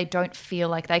 because they don't feel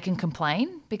like they can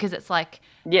complain, because it's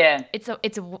it's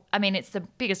the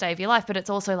biggest day of your life, but it's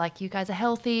also you guys are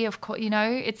healthy, of course,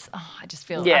 I just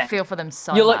feel I feel for them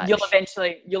so much.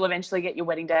 You'll eventually get your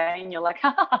wedding day, and you're like,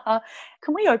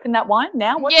 can we open that wine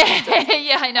now?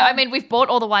 Yeah, I know. We've bought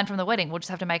all the wine from the wedding. We'll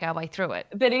just have to make our way through it.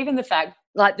 But even the fact,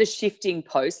 the shifting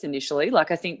post initially,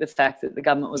 I think the fact that the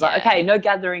government was okay, no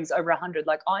gatherings over 100.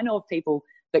 I know of people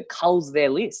that culls their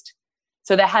list.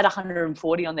 So they had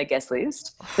 140 on their guest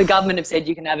list. The government have said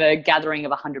you can have a gathering of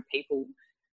 100 people,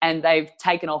 and they've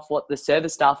taken off what the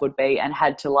service staff would be and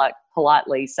had to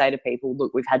politely say to people,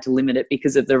 look, we've had to limit it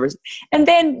because of and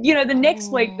then, the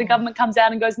next week the government comes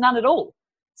out and goes, none at all.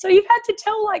 So you've had to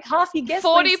tell half your guests.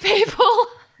 40 people.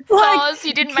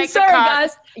 You didn't make the cut. Sorry,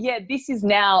 guys. Yeah, this is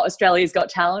now Australia's Got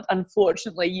Talent.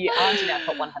 Unfortunately, you aren't in our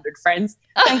top 100 friends.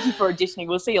 Thank you for auditioning.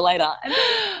 We'll see you later. And,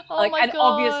 and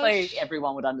obviously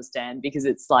everyone would understand, because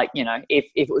it's if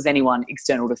it was anyone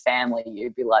external to family,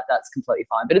 you'd be like, that's completely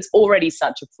fine. But it's already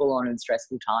such a full-on and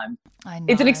stressful time. I know.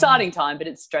 It's an exciting time, but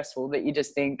it's stressful that you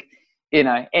just think,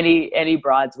 any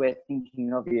brides we're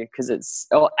thinking of you, because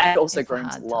and also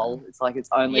grooms, lol. It's it's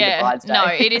only the bride's day. No,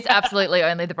 it is absolutely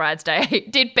only the bride's day.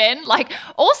 Did Ben,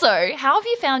 also, how have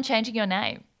you found changing your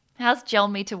name? How's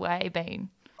Gelmi to Way been?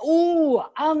 Oh,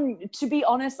 to be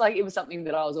honest, it was something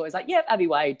that I was always Abby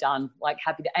Way, done,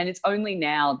 happy to. And it's only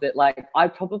now that I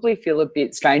probably feel a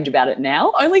bit strange about it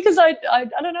now, only because I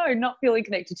don't know, not feeling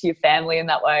connected to your family in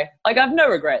that way. I have no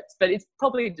regrets, but it's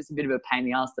probably just a bit of a pain in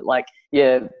the ass that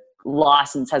your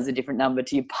license has a different number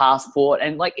to your passport,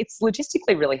 and it's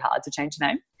logistically really hard to change your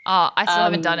name. I still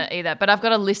haven't done it either, but I've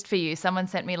got a list for you. Someone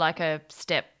sent me a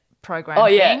step program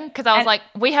thing, because I was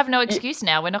we have no excuse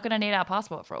now. We're not going to need our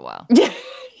passport for a while.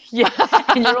 Yeah,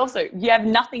 and you have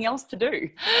nothing else to do.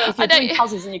 If you're doing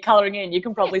puzzles and you're colouring in, you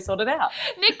can probably sort it out.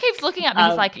 Nick keeps looking at me.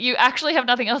 He's you actually have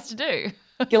nothing else to do.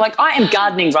 You're I am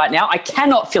gardening right now. I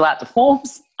cannot fill out the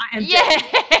forms. I am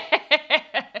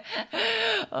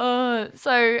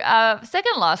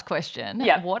second last question.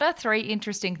 Yeah. What are 3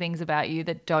 interesting things about you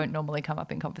that don't normally come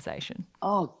up in conversation?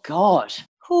 Oh, God.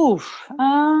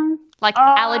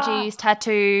 Allergies,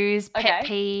 tattoos, pet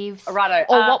peeves. Righto.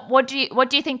 Or what do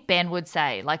you think Ben would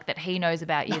say, that he knows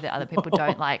about you that other people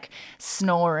don't,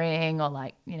 snoring or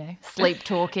sleep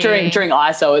talking? During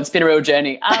ISO, it's been a real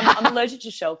journey. I'm allergic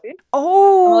to shellfish.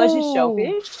 Oh. I'm allergic to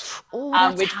shellfish.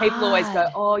 Which hard. People always go,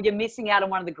 oh, you're missing out on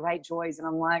one of the great joys. And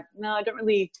I'm like, no, I don't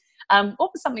really.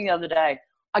 What was something the other day?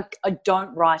 I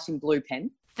don't write in blue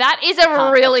pen. That is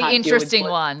a really interesting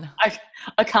one.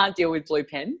 I can't deal with blue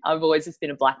pen. I've always just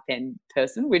been a black pen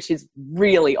person, which is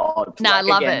really odd. No, I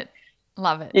love it.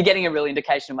 Love it. You're getting a real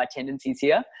indication of my tendencies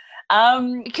here.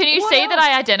 Can you see that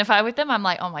I identify with them? I'm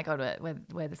like, oh my God,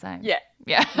 we're the same. Yeah.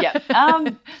 Yeah. Yeah.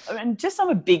 And just I'm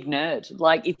a big nerd.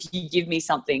 Like if you give me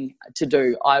something to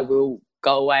do, I will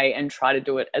go away and try to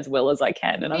do it as well as I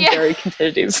can. And I'm very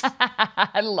competitive.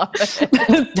 I love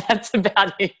it. That's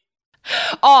about it.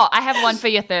 Oh, I have one for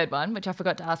your third one, which I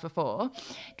forgot to ask before.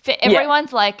 For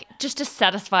everyone's like, just to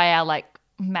satisfy our like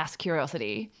mass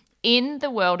curiosity, in the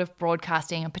world of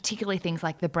broadcasting and particularly things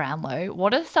like the Brownlow,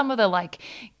 what are some of the like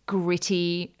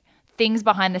gritty things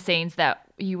behind the scenes that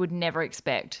you would never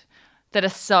expect that are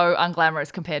so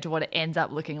unglamorous compared to what it ends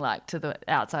up looking like to the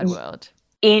outside world?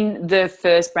 In the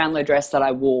first Brownlow dress that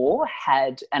I wore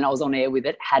and I was on air with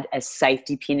it, had a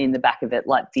safety pin in the back of it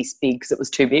like this big because it was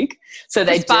too big. So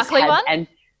they sparkly one? And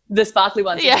the sparkly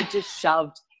one, so they just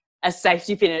shoved a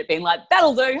safety pin in it being like,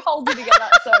 that'll do, hold it together.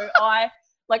 So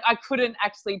I couldn't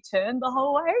actually turn the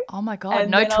whole way. Oh my God,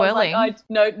 and no twirling.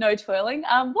 No twirling.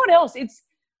 What else?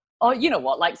 You know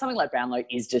what? Like something like Brownlow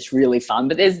is just really fun,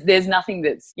 but there's nothing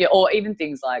that's, or even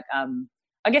things like,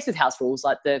 I guess with house rules,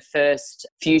 like the first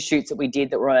few shoots that we did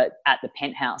that were at the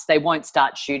penthouse, they won't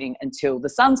start shooting until the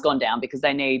sun's gone down because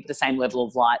they need the same level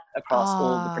of light across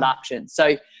all the production.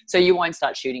 So you won't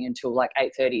start shooting until like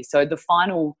 8:30. So the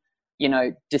final,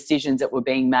 decisions that were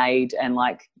being made and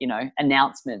like,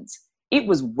 announcements, it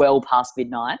was well past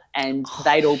midnight and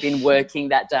they'd all been working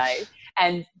that day.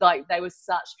 And like they were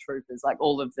such troopers, like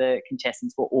all of the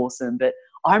contestants were awesome. But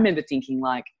I remember thinking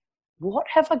like, what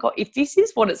have I got? If this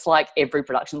is what it's like every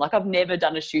production, like I've never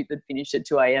done a shoot that finished at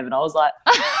 2 a.m. and I was like,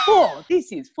 oh,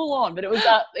 this is full on. But it was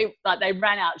like they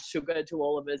ran out sugar to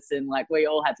all of us and like we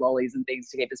all had lollies and things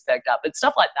to keep us perked up. But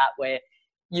stuff like that where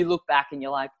you look back and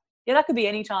you're like, yeah, that could be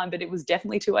any time, but it was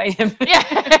definitely 2 a.m. Yeah,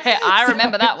 I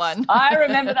remember that one. I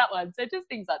remember that one. So just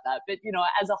things like that. But,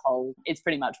 as a whole, it's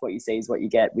pretty much what you see is what you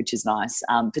get, which is nice,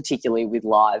 particularly with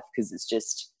live because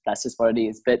that's just what it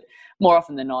is. But more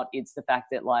often than not, it's the fact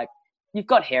that like you've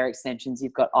got hair extensions,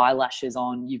 you've got eyelashes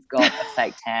on, you've got a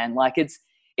fake tan. Like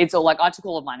it's all like I took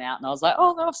all of mine out and I was like,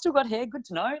 oh, no, I've still got hair. Good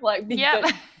to know. Like,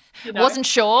 yeah, wasn't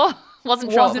sure it was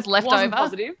left wasn't over.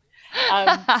 Positive.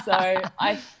 So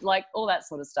I like all that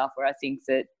sort of stuff where I think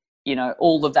that,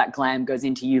 all of that glam goes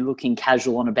into you looking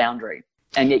casual on a boundary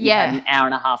and yet you have an hour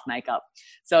and a half makeup.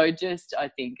 So I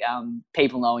think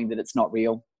people knowing that it's not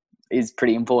real is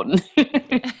pretty important.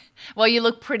 Well, you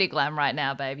look pretty glam right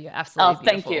now, babe. You're absolutely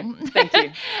beautiful. Thank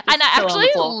you. And I actually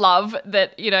love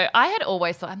that, I had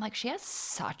always thought, I'm like, she has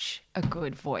such a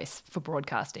good voice for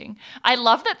broadcasting. I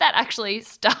love that actually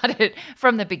started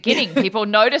from the beginning. People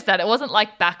noticed that. It wasn't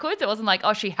like backwards. It wasn't like,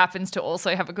 oh, she happens to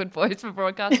also have a good voice for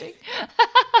broadcasting.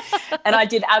 And I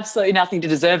did absolutely nothing to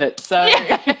deserve it. So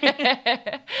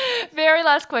Very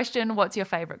last question. What's your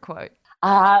favourite quote?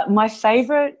 My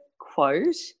favourite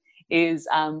quote is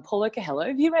Paulo Coelho.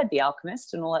 Have you read The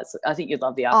Alchemist and all that? I think you'd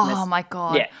love The Alchemist. Oh, my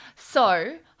God. Yeah.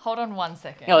 So, hold on one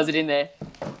second. Oh, is it in there?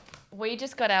 We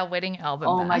just got our wedding album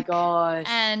back. Oh, my gosh.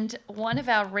 And one of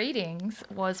our readings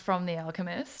was from The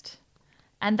Alchemist.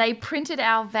 And they printed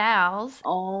our vows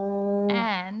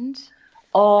and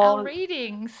our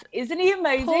readings. Isn't he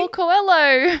amazing? Paul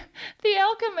Coelho, The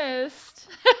Alchemist.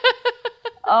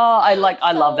 I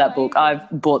love that book. I've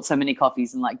bought so many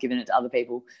copies and like given it to other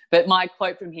people. But my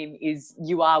quote from him is,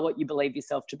 "You are what you believe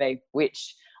yourself to be,"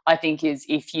 which I think is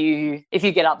if you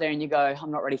get up there and you go, "I'm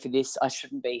not ready for this. I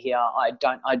shouldn't be here. I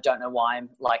don't know why I'm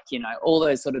like, all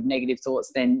those sort of negative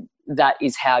thoughts, then that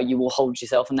is how you will hold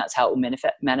yourself and that's how it will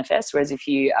manifest. Whereas if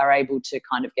you are able to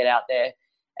kind of get out there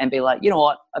and be like, you know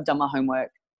what, I've done my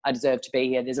homework. I deserve to be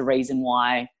here. There's a reason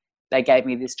why they gave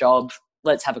me this job.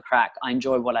 Let's have a crack. I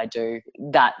enjoy what I do."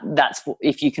 That's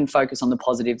if you can focus on the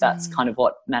positive, that's kind of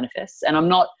what manifests. And I'm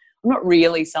not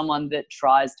really someone that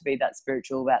tries to be that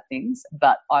spiritual about things,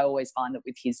 but I always find that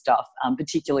with his stuff,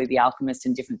 particularly The Alchemist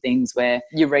and different things where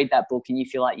you read that book and you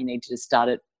feel like you need to just start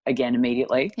it again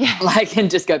immediately, and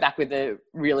just go back with a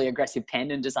really aggressive pen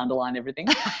and just underline everything.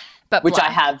 But which black,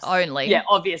 I have only. Yeah,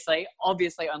 obviously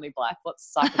only black. What's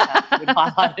psychopath with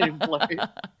highlighted in blue?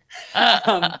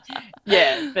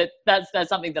 But that's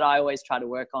something that I always try to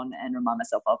work on and remind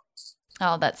myself of.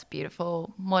 Oh, that's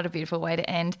beautiful. What a beautiful way to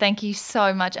end. Thank you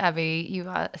so much, Abby. You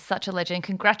are such a legend.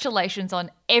 Congratulations on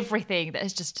everything that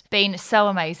has just been so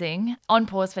amazing. On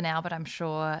pause for now, but I'm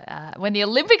sure when the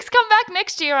Olympics come back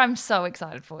next year, I'm so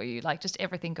excited for you. Like just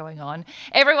everything going on.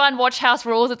 Everyone watch House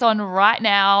Rules. It's on right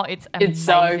now. It's amazing,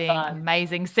 so fun.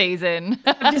 Amazing season.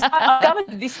 I've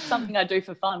done this is something I do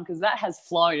for fun because that has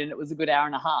flown and it was a good hour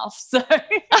and a half. So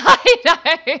I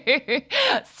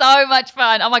know. So much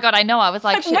fun. Oh my God, I know. I was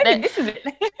like, shit, maybe this is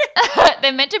bit.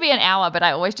 They're meant to be an hour, but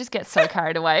I always just get so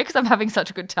carried away because I'm having such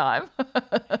a good time.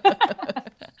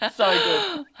 So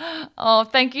good. Oh,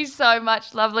 thank you so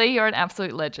much, lovely. You're an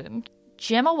absolute legend.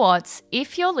 Gemma Watts,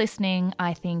 if you're listening,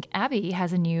 I think Abby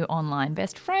has a new online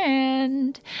best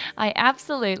friend. I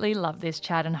absolutely love this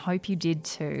chat and hope you did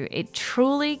too. It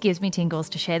truly gives me tingles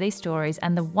to share these stories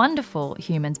and the wonderful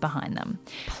humans behind them.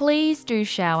 Please do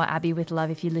shower Abby with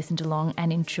love if you listened along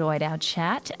and enjoyed our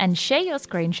chat, and share your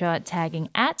screenshot tagging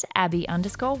at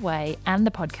Abby_way and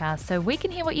the podcast so we can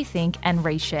hear what you think and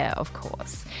reshare, of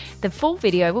course. The full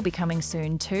video will be coming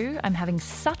soon too. I'm having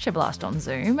such a blast on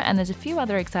Zoom, and there's a few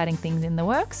other exciting things in the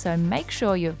works, so make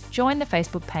sure you've joined the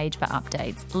Facebook page for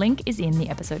updates. Link is in the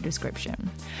episode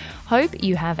description. Hope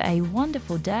you have a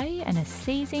wonderful day and are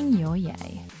seizing your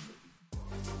yay.